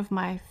for one of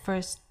my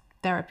first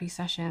therapy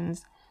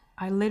sessions,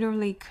 I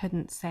literally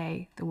couldn't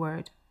say the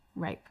word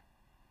rape.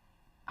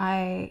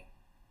 I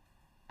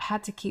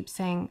had to keep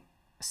saying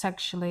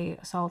sexually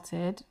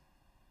assaulted,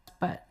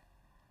 but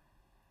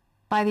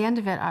by the end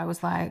of it, I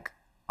was like,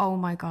 oh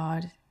my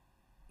God,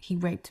 he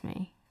raped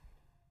me.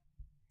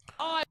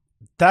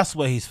 That's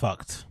where he's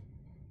fucked,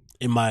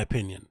 in my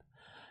opinion.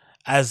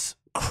 As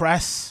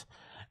crass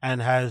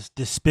and as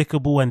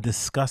despicable and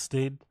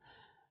disgusted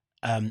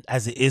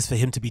as it is for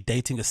him to be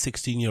dating a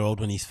 16-year-old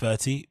when he's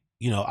 30,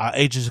 you know, our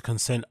ages of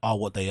consent are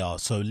what they are.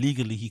 So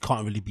legally, he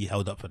can't really be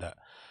held up for that.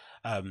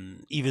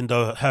 Even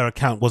though her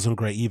account wasn't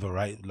great either,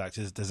 right? Like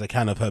there's an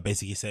account of her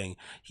basically saying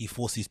he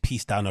forced his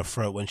piece down her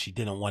throat when she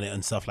didn't want it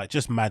and stuff, like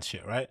just mad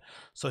shit, right?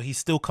 So he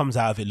still comes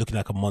out of it looking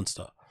like a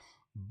monster.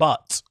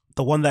 But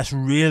the one that's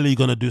really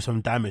going to do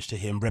some damage to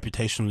him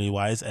reputationally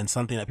wise, and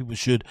something that people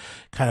should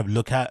kind of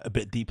look at a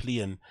bit deeply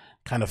and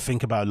kind of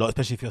think about a lot,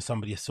 especially if you're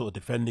somebody sort of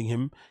defending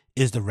him,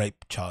 is the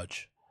rape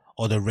charge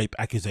or the rape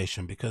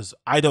accusation. Because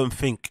I don't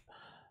think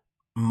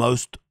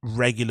most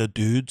regular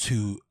dudes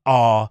who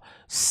are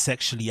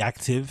sexually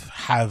active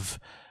have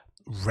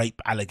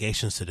rape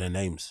allegations to their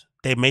names.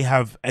 They may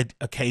have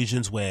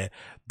occasions where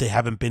they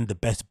haven't been the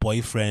best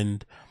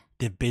boyfriend.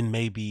 They've been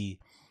maybe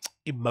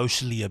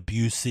emotionally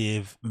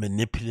abusive,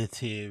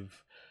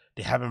 manipulative.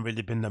 They haven't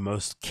really been the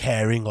most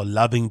caring or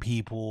loving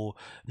people,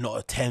 not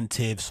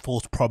attentive,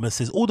 false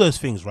promises, all those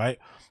things, right?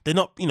 They're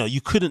not, you know,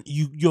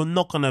 you're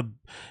not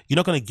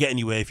gonna get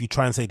anywhere if you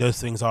try and say those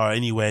things are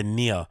anywhere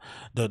near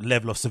the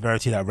level of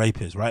severity that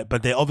rape is, right?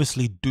 But they're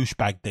obviously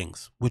douchebag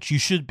things, which you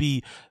should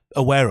be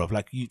aware of.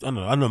 Like, I don't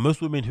know,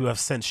 most women who have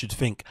sense should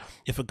think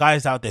if a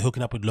guy's out there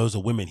hooking up with loads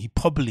of women, he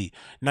probably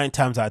 9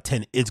 times out of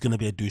 10 is going to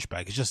be a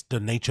douchebag. It's just the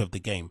nature of the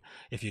game.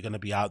 If you're going to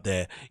be out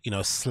there, you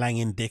know,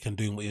 slanging dick and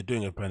doing what you're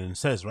doing, as Brendan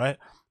says, right?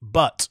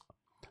 But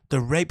the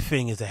rape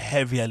thing is a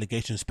heavy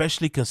allegation,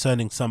 especially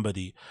concerning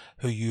somebody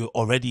who you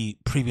already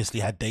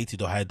previously had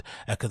dated or had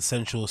a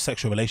consensual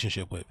sexual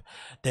relationship with.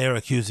 They're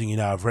accusing you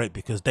now of rape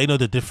because they know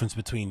the difference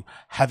between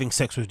having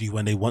sex with you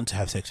when they want to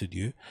have sex with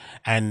you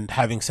and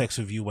having sex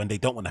with you when they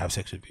don't want to have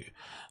sex with you.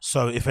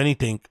 So if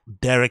anything,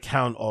 their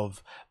account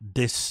of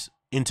this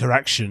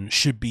interaction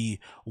should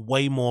be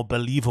way more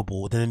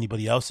believable than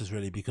anybody else's,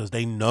 really, because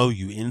they know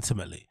you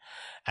intimately.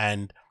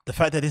 And the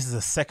fact that this is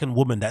a second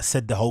woman that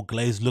said the whole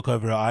glazed look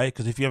over her eye,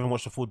 because if you haven't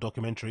watched the full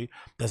documentary,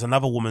 there's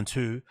another woman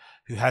too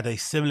who had a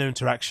similar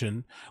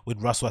interaction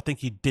with Russell. I think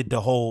he did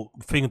the whole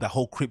thing that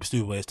whole creeps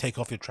do, where it's take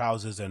off your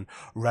trousers and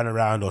run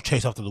around or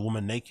chase after the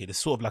woman naked. It's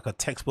sort of like a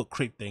textbook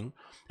creep thing.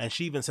 And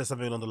she even said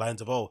something along the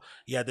lines of, oh,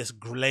 yeah, this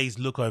glazed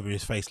look over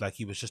his face, like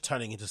he was just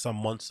turning into some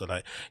monster,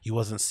 like he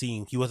wasn't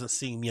seeing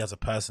me as a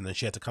person. And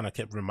she had to kind of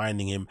keep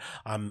reminding him,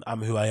 I'm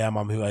who I am,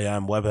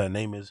 whatever her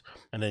name is.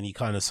 And then he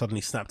kind of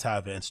suddenly snapped out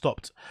of it and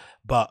stopped.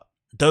 But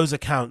those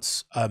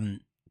accounts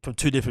from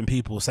two different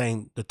people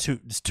saying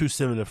there's two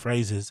similar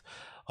phrases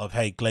of,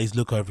 hey, glazed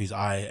look over his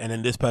eye, and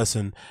then this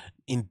person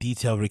in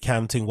detail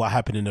recounting what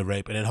happened in the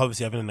rape, and then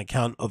obviously having an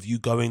account of you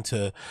going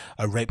to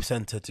a rape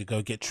center to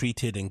go get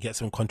treated and get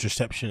some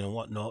contraception and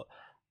whatnot.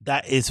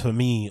 That is, for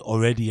me,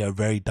 already a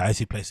very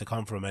dicey place to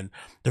come from. And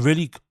the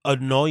really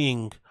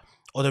annoying,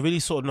 or the really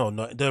sort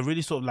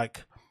of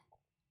like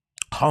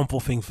harmful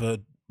thing for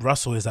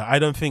Russell is that I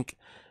don't think,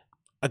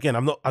 again,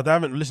 I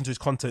haven't listened to his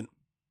content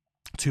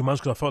too much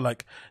because I felt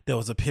like there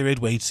was a period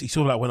where he sort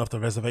of like went off the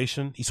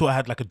reservation. He sort of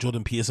had like a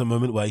Jordan Peterson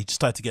moment where he just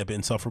started to get a bit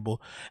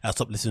insufferable. I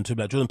stopped listening to him.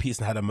 Like Jordan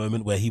Peterson had a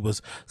moment where he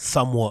was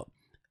somewhat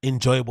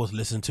enjoyable to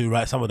listen to,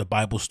 right? Some of the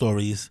Bible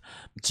stories,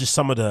 just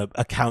some of the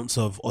accounts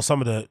of, or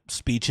some of the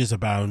speeches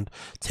around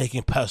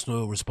taking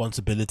personal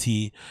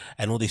responsibility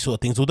and all these sort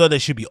of things. Although they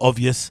should be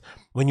obvious,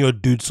 when you're a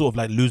dude sort of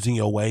like losing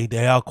your way,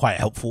 they are quite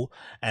helpful,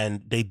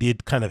 and they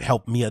did kind of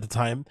help me at the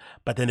time.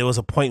 But then there was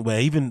a point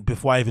where even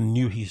before I even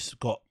knew he's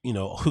got, you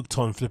know, hooked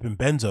on flipping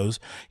benzos,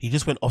 he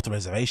just went off the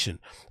reservation.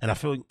 And I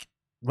feel like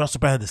Russell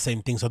Brand had the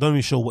same thing, so I'm not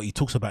really sure what he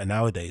talks about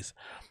nowadays.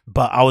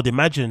 But I would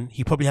imagine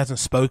he probably hasn't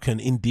spoken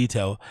in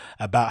detail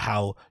about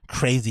how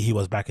crazy he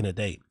was back in the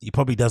day. He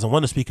probably doesn't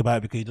want to speak about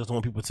it because he doesn't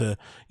want people to,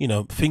 you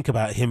know, think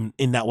about him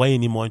in that way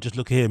anymore and just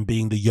look at him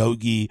being the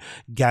Yogi,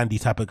 Gandhi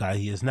type of guy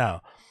he is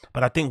now.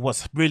 But I think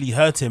what's really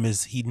hurt him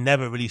is he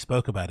never really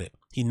spoke about it.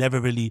 He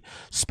never really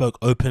spoke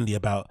openly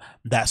about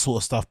that sort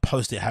of stuff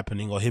post it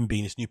happening, or him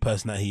being this new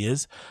person that he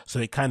is. So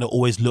it kind of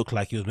always looked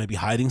like he was maybe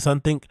hiding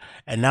something.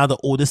 And now that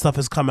all this stuff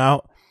has come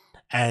out,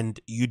 and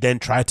you then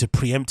try to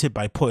preempt it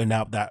by putting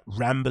out that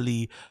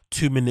rambly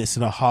 2.5 minutes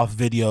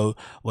video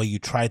where you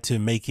try to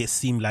make it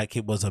seem like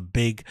it was a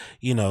big,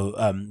 you know,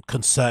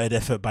 concerted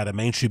effort by the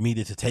mainstream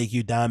media to take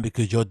you down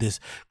because you're this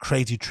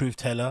crazy truth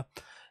teller.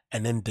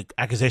 And then the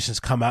accusations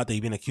come out that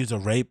you've been accused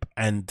of rape,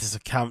 and this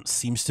account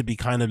seems to be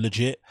kind of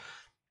legit.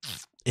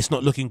 It's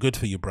not looking good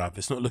for you, bruv.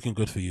 It's not looking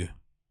good for you.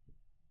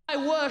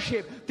 I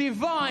worship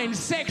divine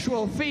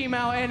sexual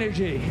female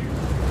energy.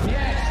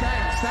 Yes,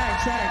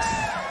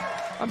 thanks.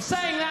 I'm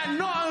saying that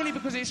not only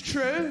because it's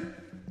true,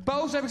 but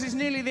also because it's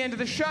nearly the end of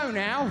the show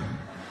now.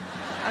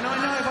 And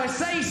I know if I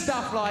say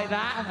stuff like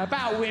that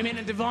about women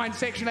and divine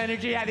sexual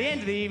energy at the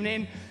end of the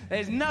evening,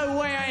 there's no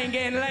way I ain't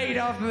getting laid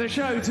after the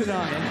show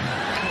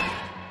tonight.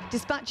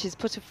 Dispatches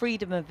put a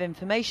Freedom of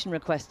Information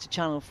request to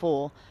Channel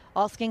 4,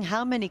 asking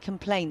how many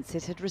complaints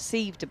it had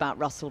received about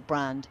Russell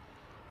Brand.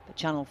 But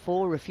Channel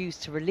 4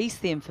 refused to release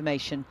the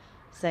information,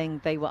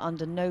 saying they were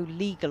under no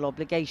legal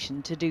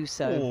obligation to do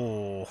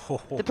so.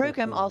 The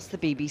programme asked the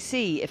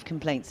BBC if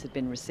complaints had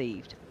been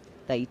received.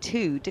 They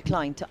too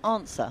declined to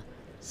answer,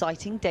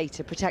 citing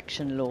data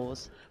protection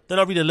laws. Then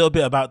I'll read a little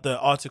bit about the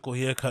article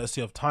here, courtesy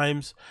of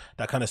Times,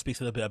 that kind of speaks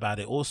a little bit about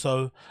it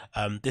also.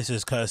 This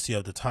is courtesy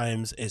of the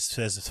Times. It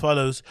says as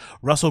follows: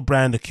 Russell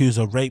Brand accused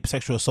of rape,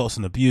 sexual assaults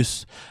and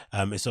abuse.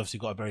 It's obviously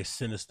got a very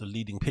sinister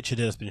leading picture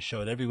there that's been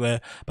shown everywhere.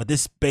 But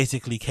this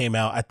basically came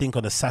out, I think,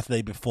 on the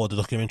Saturday before the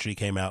documentary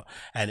came out.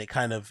 And it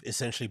kind of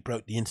essentially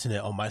broke the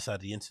internet on my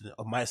side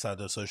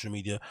of social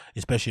media,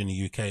 especially in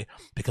the UK,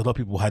 because a lot of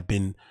people had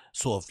been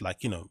sort of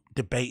like, you know,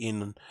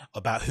 debating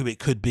about who it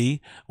could be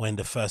when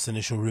the first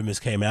initial rumors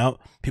came out.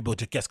 People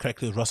just guessed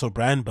correctly it was Russell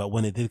Brand, but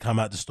when it did come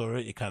out the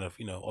story, it kind of,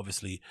 you know,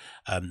 obviously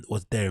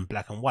was there in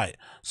black and white.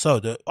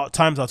 So the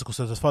Times article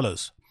says as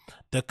follows: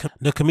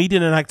 The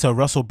comedian and actor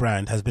Russell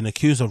Brand has been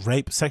accused of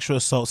rape, sexual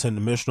assaults and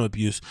emotional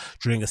abuse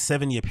during a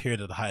 7-year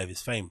period at the height of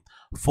his fame.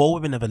 4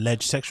 women have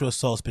alleged sexual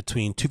assaults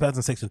between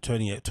 2006 and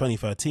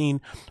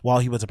 2013 while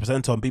he was a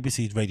presenter on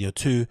BBC Radio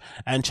 2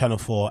 and Channel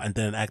 4 and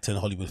then an actor in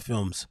Hollywood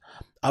films.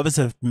 Others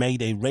have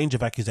made a range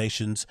of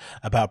accusations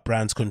about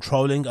Brand's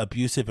controlling,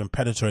 abusive and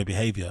predatory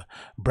behaviour.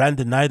 Brand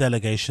denied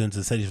allegations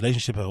and said his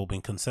relationship had all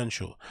been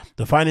consensual.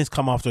 The findings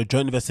come after a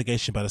joint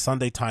investigation by the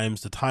Sunday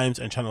Times, the Times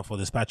and Channel 4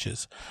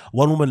 dispatches.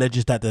 One woman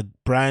alleges that the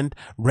Brand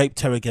raped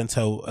her against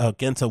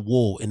a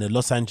wall in a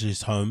Los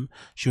Angeles home.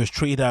 She was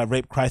treated at a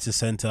rape crisis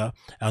centre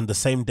on the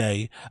same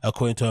day,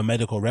 according to her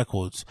medical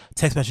records.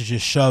 Text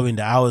messages show in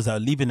the hours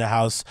that leaving the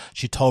house,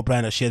 she told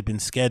Brand that she had been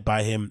scared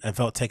by him and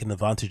felt taken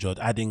advantage of,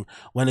 adding,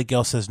 "When a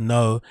girl says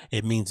no,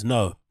 it means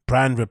no."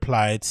 Brand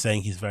replied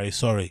saying he's very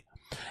sorry.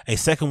 A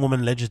second woman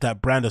alleges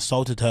that Brand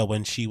assaulted her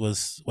when he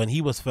was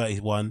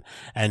 31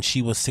 and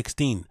she was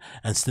 16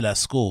 and still at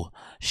school.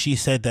 She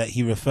said that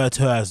he referred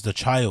to her as the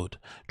child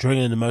during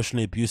an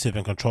emotionally abusive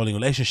and controlling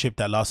relationship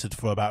that lasted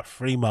for about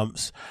 3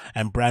 months,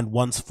 and Brand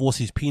once forced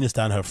his penis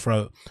down her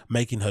throat,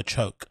 making her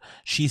choke.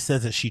 She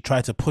says that she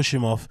tried to push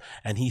him off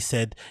and he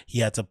said he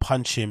had to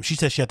punch him. She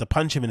said she had to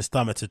punch him in the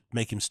stomach to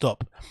make him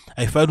stop.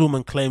 A third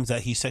woman claims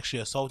that he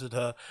sexually assaulted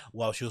her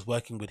while she was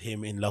working with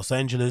him in Los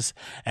Angeles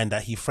and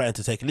that he threatened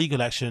to take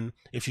legal action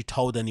if she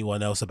told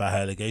anyone else about her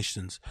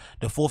allegations.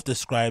 The fourth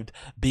described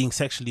being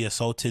sexually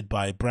assaulted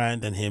by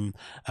Brand and him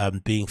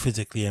being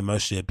physically and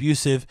emotionally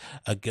abusive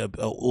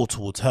all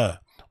towards her.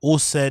 All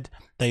said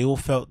they all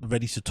felt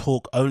ready to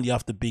talk only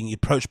after being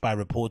approached by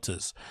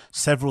reporters.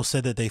 Several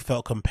said that they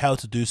felt compelled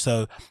to do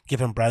so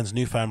given Brand's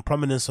newfound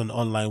prominence on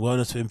online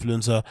wellness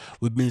influencer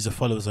with millions of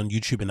followers on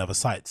YouTube and other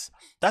sites.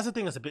 That's the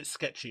thing that's a bit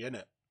sketchy, isn't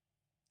it?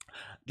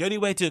 The only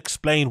way to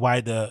explain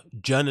why the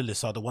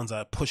journalists are the ones that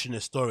are pushing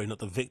this story, not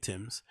the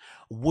victims,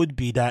 would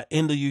be that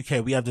in the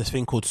UK we have this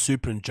thing called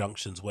super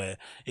injunctions, where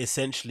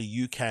essentially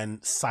you can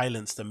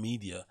silence the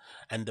media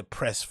and the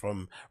press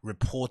from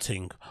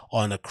reporting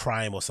on a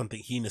crime or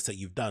something heinous that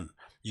you've done.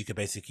 You could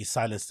basically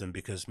silence them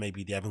because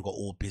maybe they haven't got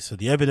all bits of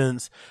the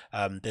evidence.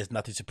 There's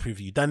nothing to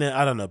prove you've done it.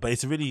 I don't know, but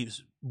it's a really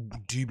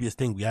dubious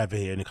thing we have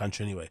here in the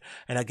country anyway.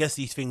 And I guess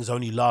these things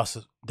only last,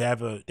 they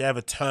have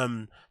a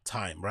term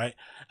time, right?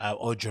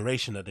 Or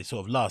duration that they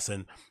sort of last.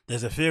 And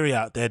there's a theory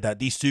out there that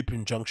these super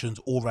injunctions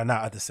all ran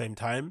out at the same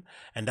time.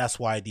 And that's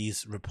why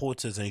these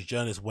reporters and these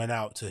journalists went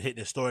out to hit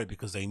their story,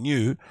 because they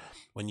knew,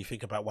 when you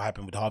think about what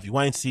happened with Harvey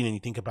Weinstein and you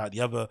think about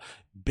the other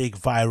big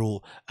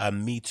viral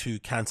Me Too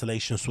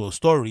cancellation sort of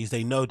stories,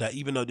 they know that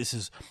even though this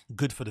is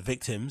good for the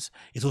victims,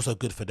 it's also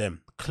good for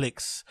them.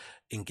 Clicks,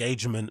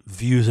 engagement,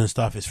 views and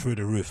stuff is through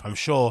the roof. I'm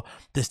sure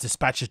this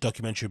Dispatches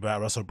documentary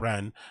about Russell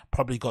Brand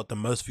probably got the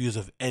most views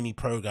of any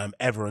program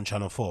ever on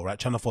Channel 4, right?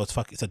 Channel 4 is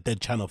it's a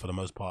dead channel for the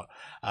most part.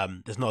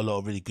 There's not a lot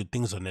of really good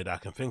things on there that I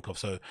can think of.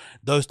 So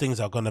those things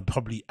are going to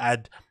probably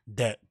add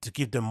that to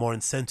give them more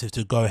incentive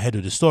to go ahead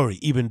with the story,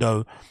 even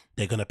though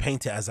they're going to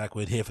paint it as like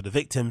we're here for the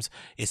victims.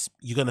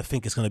 You're going to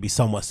think it's going to be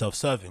somewhat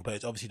self-serving, but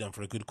it's obviously done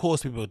for a good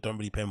cause. People don't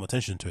really pay more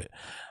attention to it.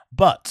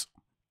 But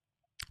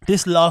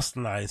this last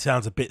line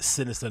sounds a bit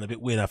sinister and a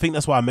bit weird. I think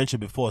that's why I mentioned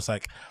before. It's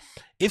like,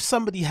 if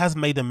somebody has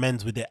made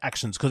amends with their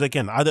actions, because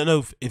again, I don't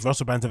know if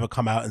Russell Brand's ever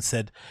come out and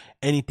said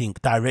anything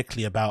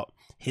directly about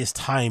his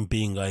time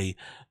being a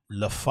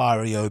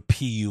Lothario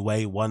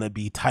PUA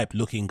wannabe type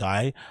looking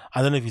guy.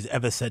 I don't know if he's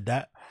ever said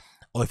that,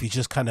 or if he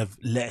just kind of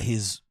let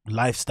his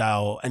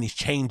lifestyle and his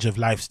change of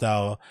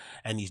lifestyle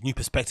and his new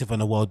perspective on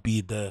the world be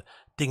the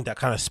thing that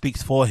kind of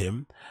speaks for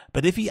him.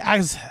 But if he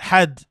has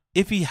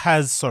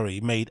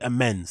made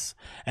amends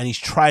and he's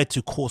tried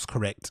to course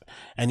correct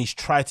and he's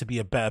tried to be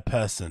a better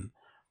person,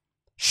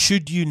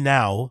 should you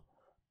now,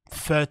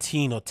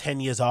 13 or 10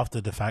 years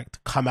after the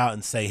fact, come out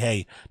and say,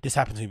 hey, this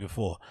happened to me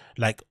before?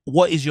 Like,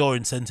 what is your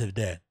incentive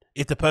there?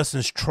 If the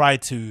person's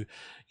tried to,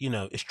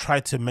 is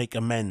tried to make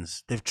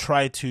amends, they've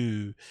tried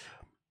to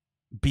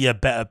be a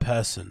better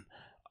person,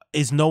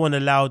 is no one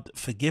allowed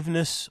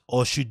forgiveness,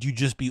 or should you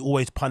just be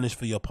always punished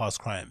for your past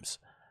crimes?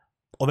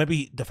 Or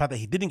maybe the fact that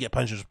he didn't get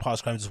punished for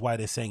past crimes is why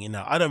they're saying it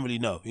now. I don't really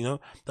know,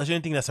 That's the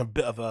only thing that's a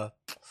bit of a,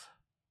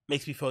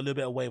 makes me feel a little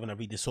bit away when I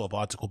read this sort of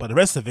article. But the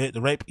rest of it,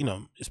 the rape,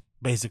 it's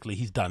basically,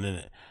 he's done, isn't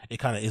it? It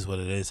kind of is what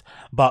it is.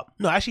 But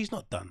no, actually he's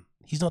not done.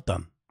 He's not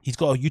done. He's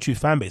got a YouTube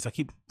fan base. I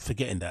keep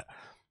forgetting that.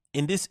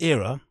 In this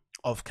era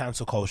of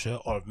cancel culture,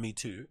 or of Me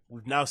Too,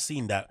 we've now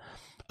seen that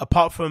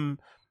apart from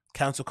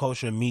cancel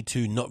culture and Me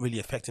Too not really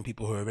affecting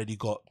people who already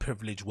got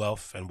privilege,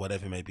 wealth and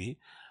whatever it may be,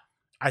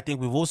 I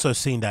think we've also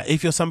seen that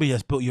if you're somebody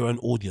that's built your own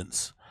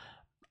audience,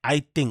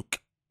 I think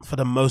for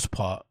the most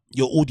part,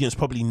 your audience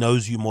probably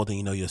knows you more than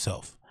you know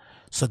yourself.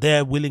 So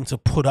they're willing to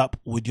put up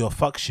with your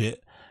fuck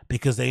shit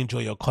because they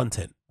enjoy your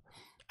content.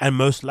 And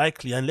most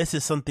likely, unless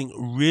it's something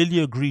really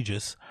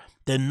egregious,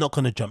 they're not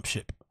going to jump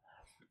ship.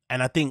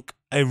 And I think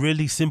a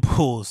really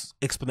simple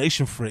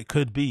explanation for it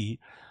could be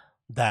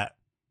that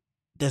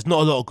there's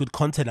not a lot of good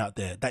content out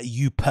there that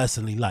you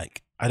personally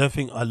like. I don't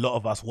think a lot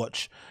of us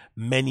watch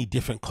many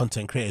different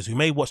content creators. We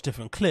may watch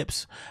different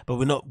clips, but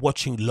we're not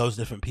watching loads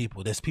of different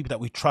people. There's people that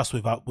we trust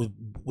with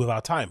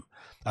our time.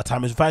 Our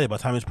time is valuable. Our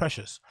time is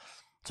precious.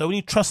 So when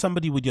you trust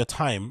somebody with your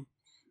time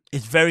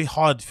it's very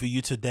hard for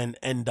you to then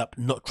end up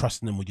not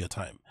trusting them with your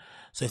time.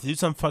 So if they do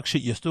some fuck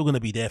shit, you're still going to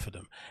be there for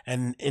them.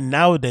 And in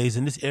nowadays,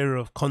 in this era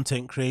of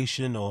content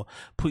creation or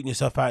putting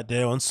yourself out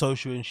there on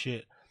social and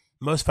shit,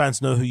 most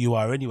fans know who you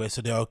are anyway,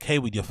 so they're okay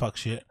with your fuck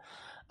shit.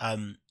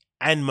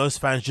 And most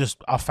fans just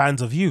are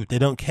fans of you. They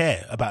don't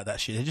care about that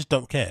shit. They just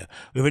don't care.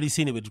 We've already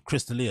seen it with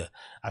Chris D'Elia.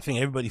 I think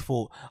everybody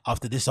thought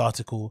after this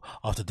article,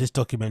 after this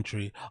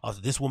documentary,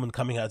 after this woman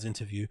coming out as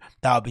interview,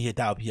 that'll be it,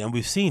 that'll be it. And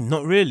we've seen,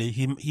 not really.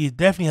 He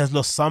definitely has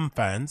lost some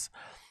fans,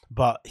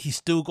 but he's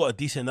still got a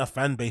decent enough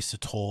fan base to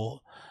tour,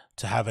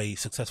 to have a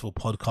successful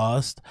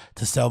podcast,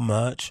 to sell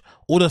merch,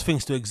 all those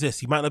things to exist.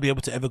 He might not be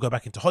able to ever go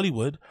back into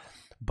Hollywood,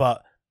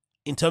 but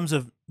in terms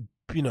of,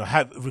 you know,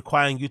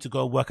 requiring you to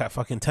go work at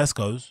fucking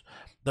Tesco's,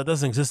 that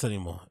doesn't exist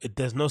anymore.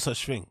 There's no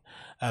such thing,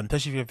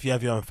 especially if you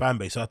have your own fan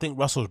base. So I think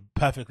Russell's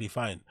perfectly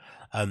fine.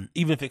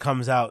 Even if it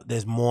comes out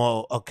there's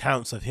more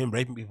accounts of him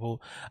raping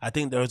people, I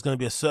think there is going to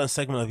be a certain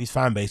segment of his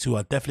fan base who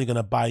are definitely going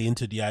to buy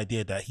into the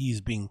idea that he's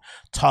being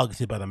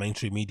targeted by the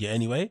mainstream media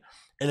anyway.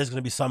 And there's going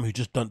to be some who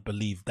just don't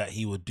believe that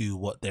he would do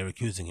what they're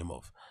accusing him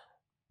of.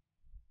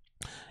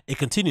 It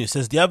continues,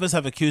 says the others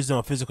have accused him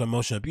of physical and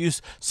emotional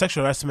abuse,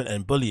 sexual harassment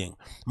and bullying.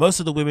 Most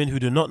of the women who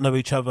do not know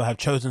each other have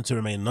chosen to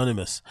remain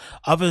anonymous.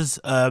 Others,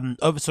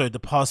 over the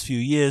past few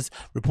years,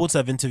 reporters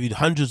have interviewed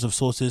hundreds of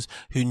sources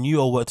who knew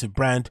or worked with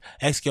Brand,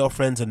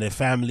 ex-girlfriends and their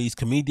families,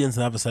 comedians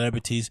and other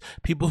celebrities,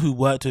 people who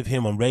worked with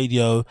him on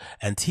radio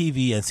and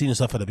TV and senior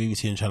stuff at the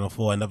BBC and Channel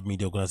 4 and other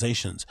media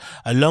organizations.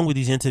 Along with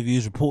these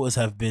interviews, reporters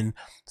have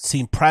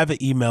seen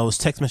private emails,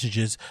 text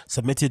messages,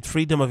 submitted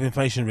freedom of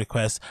information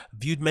requests,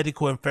 viewed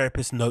medical and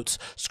therapist notes,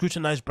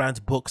 scrutinized Brand's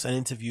books and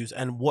interviews,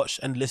 and watched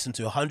and listened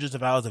to hundreds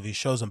of hours of his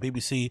shows on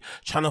BBC,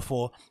 Channel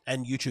 4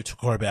 and YouTube to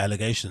corroborate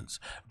allegations.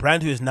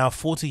 Brand, who is now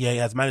 48,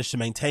 has managed to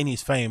maintain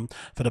his fame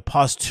for the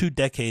past 2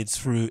 decades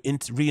through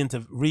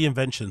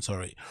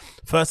reinvention.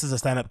 First as a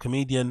stand-up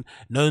comedian,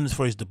 known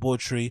for his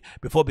debauchery,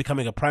 before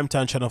becoming a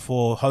primetime Channel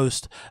 4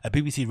 host, a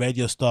BBC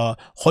radio star,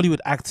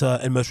 Hollywood actor,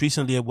 and most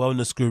recently a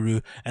wellness guru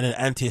and an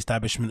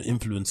anti-establishment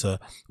influencer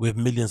with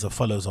millions of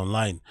followers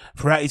online.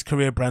 Throughout his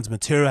career, Brand's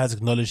material has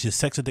acknowledged his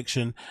sex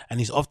addiction, and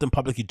he's often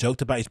publicly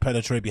joked about his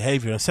predatory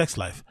behavior and sex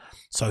life.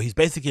 So he's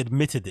basically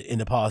admitted it in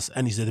the past,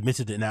 and he's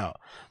admitted it now.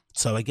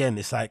 So again,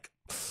 it's like,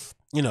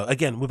 you know,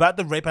 again, without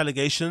the rape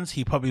allegations,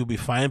 he probably will be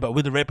fine, but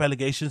with the rape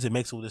allegations, it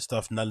makes all this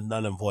stuff null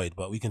and void.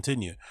 But we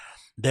continue.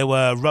 There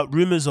were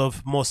rumors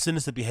of more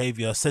sinister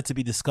behavior said to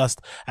be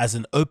discussed as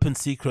an open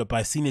secret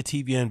by senior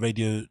TV and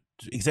radio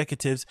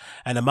executives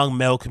and among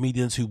male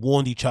comedians who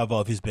warned each other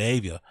of his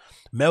behavior.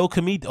 Female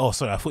comedian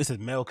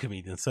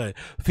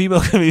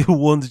who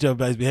warned each other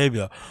about his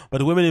behavior, but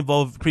the women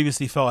involved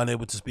previously felt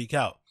unable to speak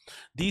out.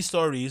 Their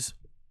stories,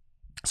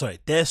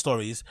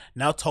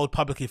 now told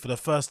publicly for the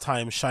first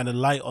time, shine a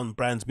light on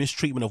Brand's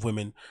mistreatment of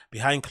women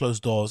behind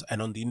closed doors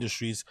and on the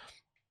industry's.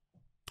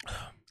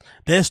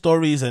 Their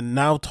stories,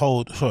 now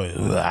told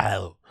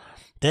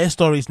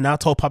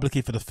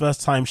publicly for the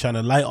first time, shine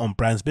a light on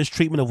Brand's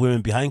mistreatment of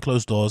women behind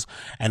closed doors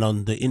and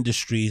on the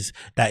industries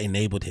that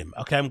enabled him.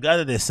 Okay, I'm glad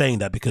that they're saying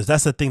that, because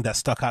that's the thing that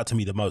stuck out to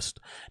me the most.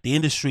 The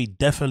industry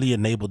definitely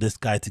enabled this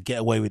guy to get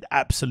away with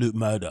absolute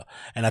murder.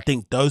 And I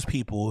think those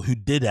people who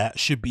did that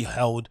should be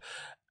held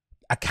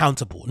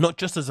accountable, not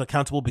just as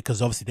accountable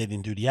because obviously they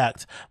didn't do the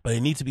act, but they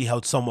need to be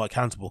held somewhat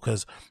accountable,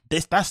 because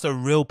that's the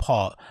real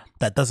part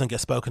that doesn't get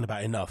spoken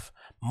about enough.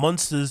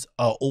 Monsters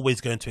are always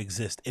going to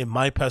exist. In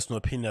my personal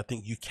opinion, I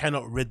think you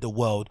cannot rid the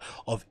world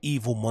of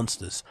evil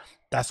monsters.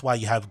 That's why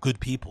you have good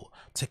people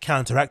to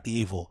counteract the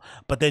evil.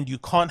 But then you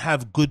can't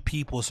have good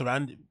people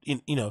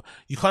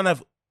you can't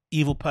have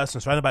evil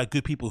persons surrounded by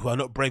good people who are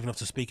not brave enough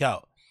to speak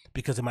out,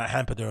 because it might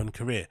hamper their own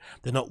career.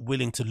 They're not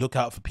willing to look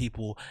out for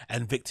people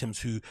and victims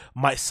who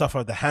might suffer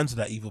at the hands of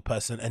that evil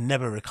person and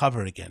never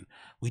recover again.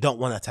 We don't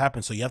want that to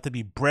happen. So you have to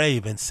be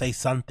brave and say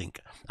something.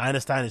 I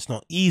understand it's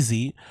not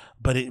easy,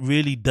 but it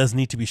really does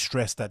need to be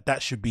stressed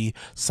that should be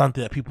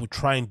something that people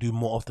try and do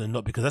more often than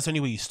not, because that's the only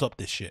way you stop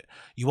this shit.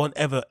 You won't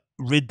ever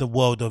rid the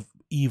world of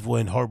evil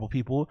and horrible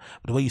people,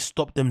 but the way you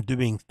stop them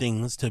doing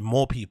things to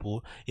more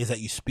people is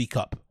that you speak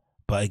up.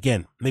 But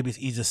again, maybe it's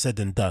easier said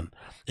than done.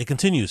 It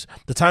continues.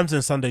 The Times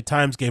and Sunday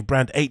Times gave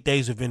Brand 8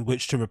 days within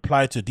which to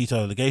reply to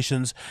detailed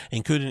allegations,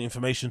 including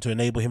information to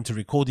enable him to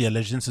record the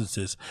alleged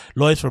instances.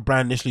 Lawyers for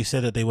Brand initially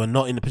said that they were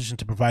not in a position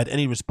to provide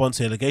any response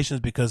to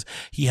allegations because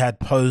he had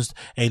posed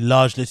a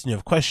large litany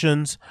of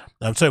questions.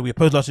 We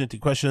posed a large litany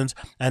of questions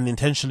and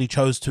intentionally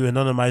chose to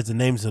anonymize the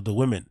names of the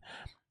women.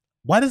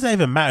 Why does that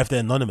even matter if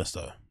they're anonymous,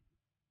 though?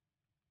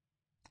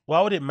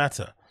 Why would it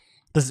matter?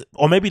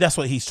 Or maybe that's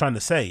what he's trying to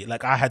say.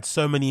 Like, I had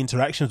so many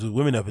interactions with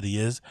women over the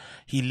years,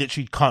 he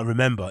literally can't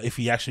remember if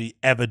he actually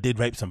ever did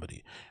rape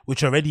somebody,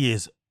 which already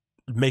is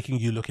making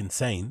you look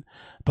insane.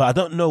 But I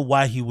don't know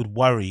why he would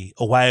worry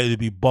or why it would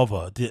be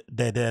bothered.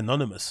 They're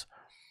anonymous.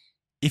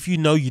 If you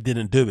know you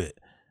didn't do it,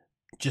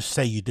 just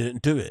say you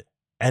didn't do it.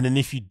 And then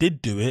if you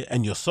did do it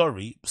and you're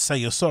sorry, say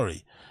you're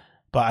sorry.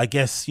 But I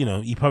guess, you know,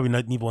 he probably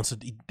neither wants to,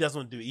 he doesn't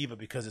want to do it either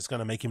because it's going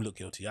to make him look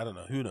guilty. I don't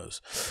know. Who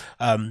knows?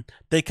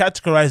 They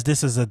categorize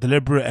this as a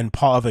deliberate and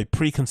part of a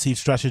preconceived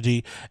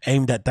strategy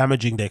aimed at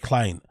damaging their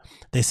client.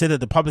 They said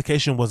that the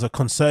publication was a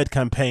concerted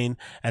campaign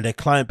and their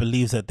client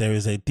believes that there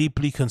is a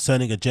deeply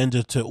concerning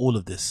agenda to all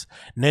of this,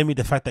 namely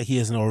the fact that he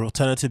is an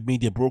alternative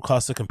media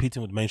broadcaster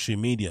competing with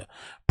mainstream media.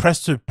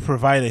 Pressed to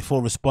provide a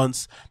full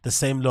response, the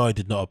same law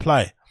did not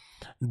apply.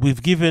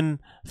 We've given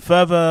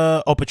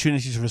further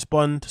opportunities to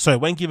respond. Sorry,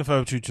 when given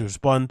further opportunity to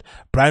respond,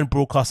 Brand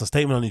broadcast a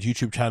statement on his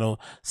YouTube channel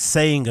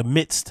saying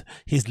amidst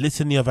his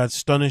litany of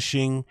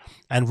astonishing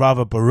and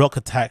rather baroque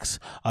attacks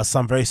are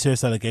some very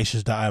serious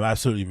allegations that I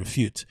absolutely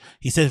refute.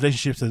 He says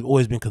relationships have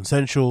always been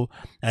consensual,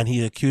 and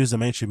he accused the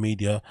mainstream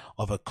media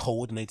of a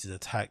coordinated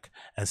attack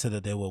and said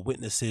that there were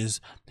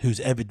witnesses whose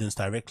evidence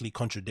directly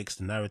contradicts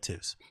the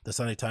narratives. The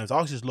Sunday Times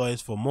asked his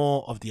lawyers for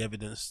more of the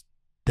evidence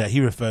that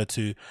he referred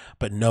to,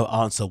 but no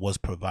answer was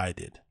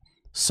provided.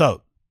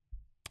 So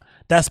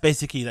that's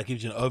basically, that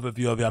gives you an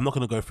overview of it. I'm not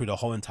going to go through the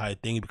whole entire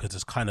thing because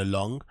it's kind of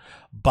long,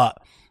 but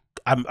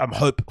I'm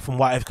hope from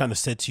what I've kind of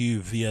said to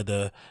you via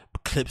the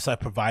clips I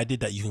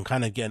provided that you can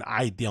kind of get an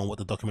idea on what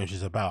the documentary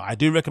is about. I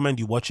do recommend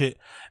you watch it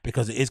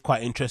because it is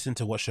quite interesting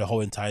to watch the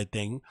whole entire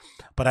thing,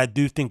 but I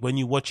do think when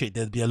you watch it,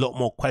 there'll be a lot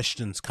more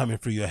questions coming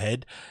through your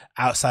head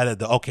outside of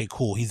the, okay,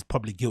 cool, he's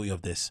probably guilty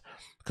of this.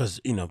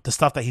 Because, you know, the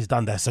stuff that he's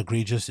done that's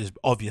egregious is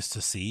obvious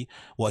to see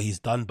what he's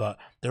done, but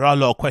there are a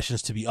lot of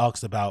questions to be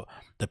asked about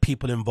the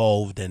people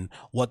involved and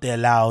what they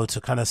allowed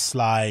to kind of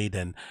slide,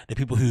 and the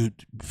people who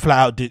flat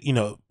out did, you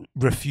know,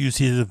 refuse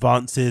his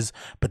advances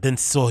but then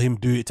saw him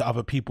do it to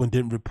other people and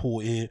didn't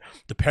report it,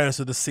 the parents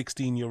of the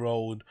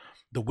 16-year-old,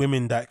 the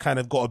women that kind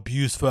of got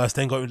abused first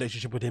then got a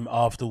relationship with him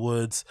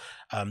afterwards,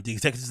 the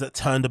executives that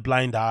turned a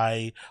blind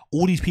eye,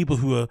 all these people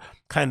who are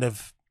kind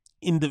of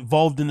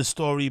involved in the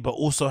story but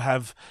also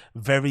have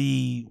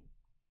very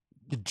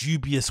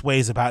dubious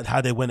ways about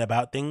how they went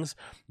about things.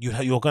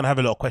 You're going to have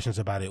a lot of questions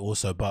about it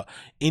also. But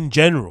in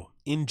general,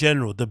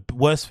 the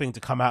worst thing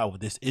to come out of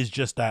this is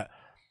just that,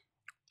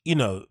 you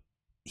know,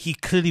 he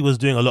clearly was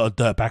doing a lot of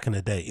dirt back in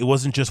the day. It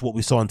wasn't just what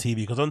we saw on TV,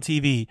 because on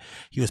TV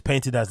he was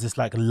painted as this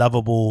like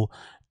lovable,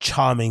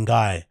 charming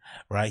guy,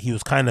 right? He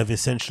was kind of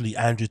essentially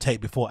Andrew Tate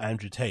before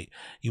Andrew Tate.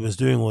 He was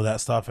doing all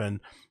that stuff,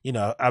 and you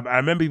know, I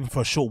remember even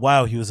for a short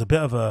while he was a bit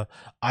of a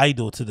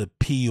idol to the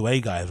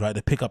PUA guys, right?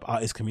 The pickup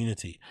artist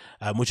community,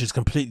 which is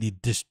completely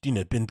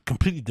been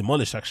completely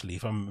demolished, actually,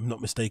 if I'm not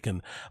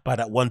mistaken, by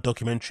that one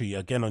documentary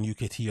again on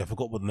UKT. I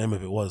forgot what the name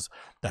of it was,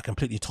 that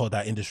completely tore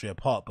that industry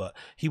apart. But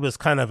he was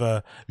kind of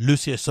a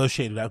loosely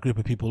associated with that group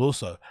of people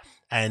also,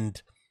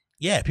 and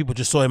yeah, people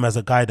just saw him as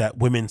a guy that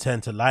women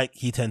tend to like.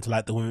 He tended to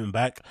like the women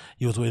back.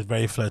 He was always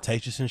very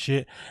flirtatious and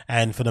shit.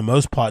 And for the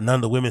most part, none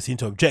of the women seem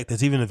to object.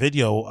 There's even a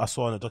video I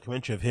saw in a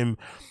documentary of him.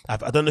 I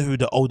don't know who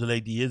the older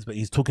lady is, but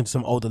he's talking to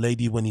some older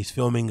lady when he's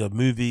filming a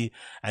movie,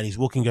 and he's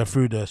walking her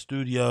through the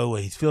studio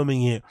where he's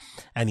filming it,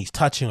 and he's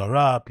touching her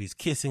up, he's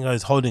kissing her,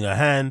 he's holding her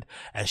hand,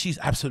 and she's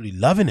absolutely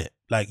loving it.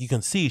 Like, you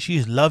can see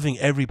she's loving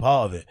every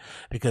part of it,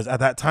 because at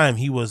that time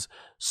he was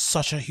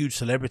such a huge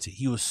celebrity.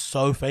 He was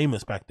so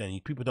famous back then.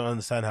 People don't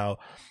understand how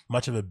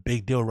much of a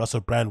big deal Russell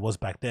Brand was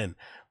back then.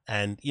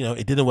 And, you know,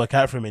 it didn't work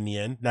out for him in the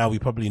end. Now we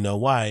probably know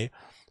why,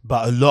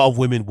 but a lot of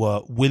women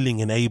were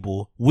willing and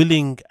able,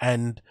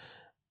 and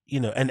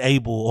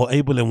able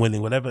and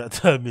willing, whatever that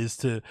term is,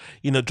 to,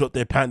 you know, drop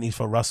their panties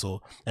for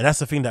Russell. And that's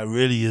the thing that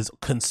really is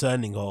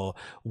concerning or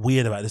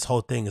weird about this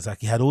whole thing, is like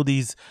he had all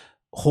these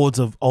hordes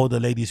of older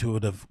ladies who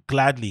would have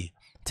gladly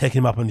taken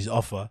him up on his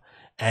offer,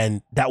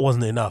 and that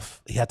wasn't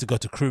enough. He had to go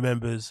to crew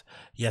members,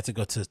 he had to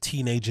go to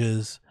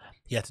teenagers,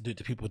 he had to do it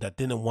to people that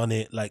didn't want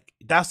it. Like,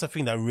 that's the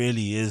thing that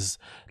really is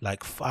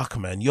like, fuck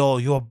man, you're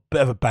a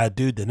bit of a bad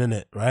dude then, isn't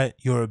it? Right?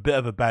 You're a bit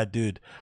of a bad dude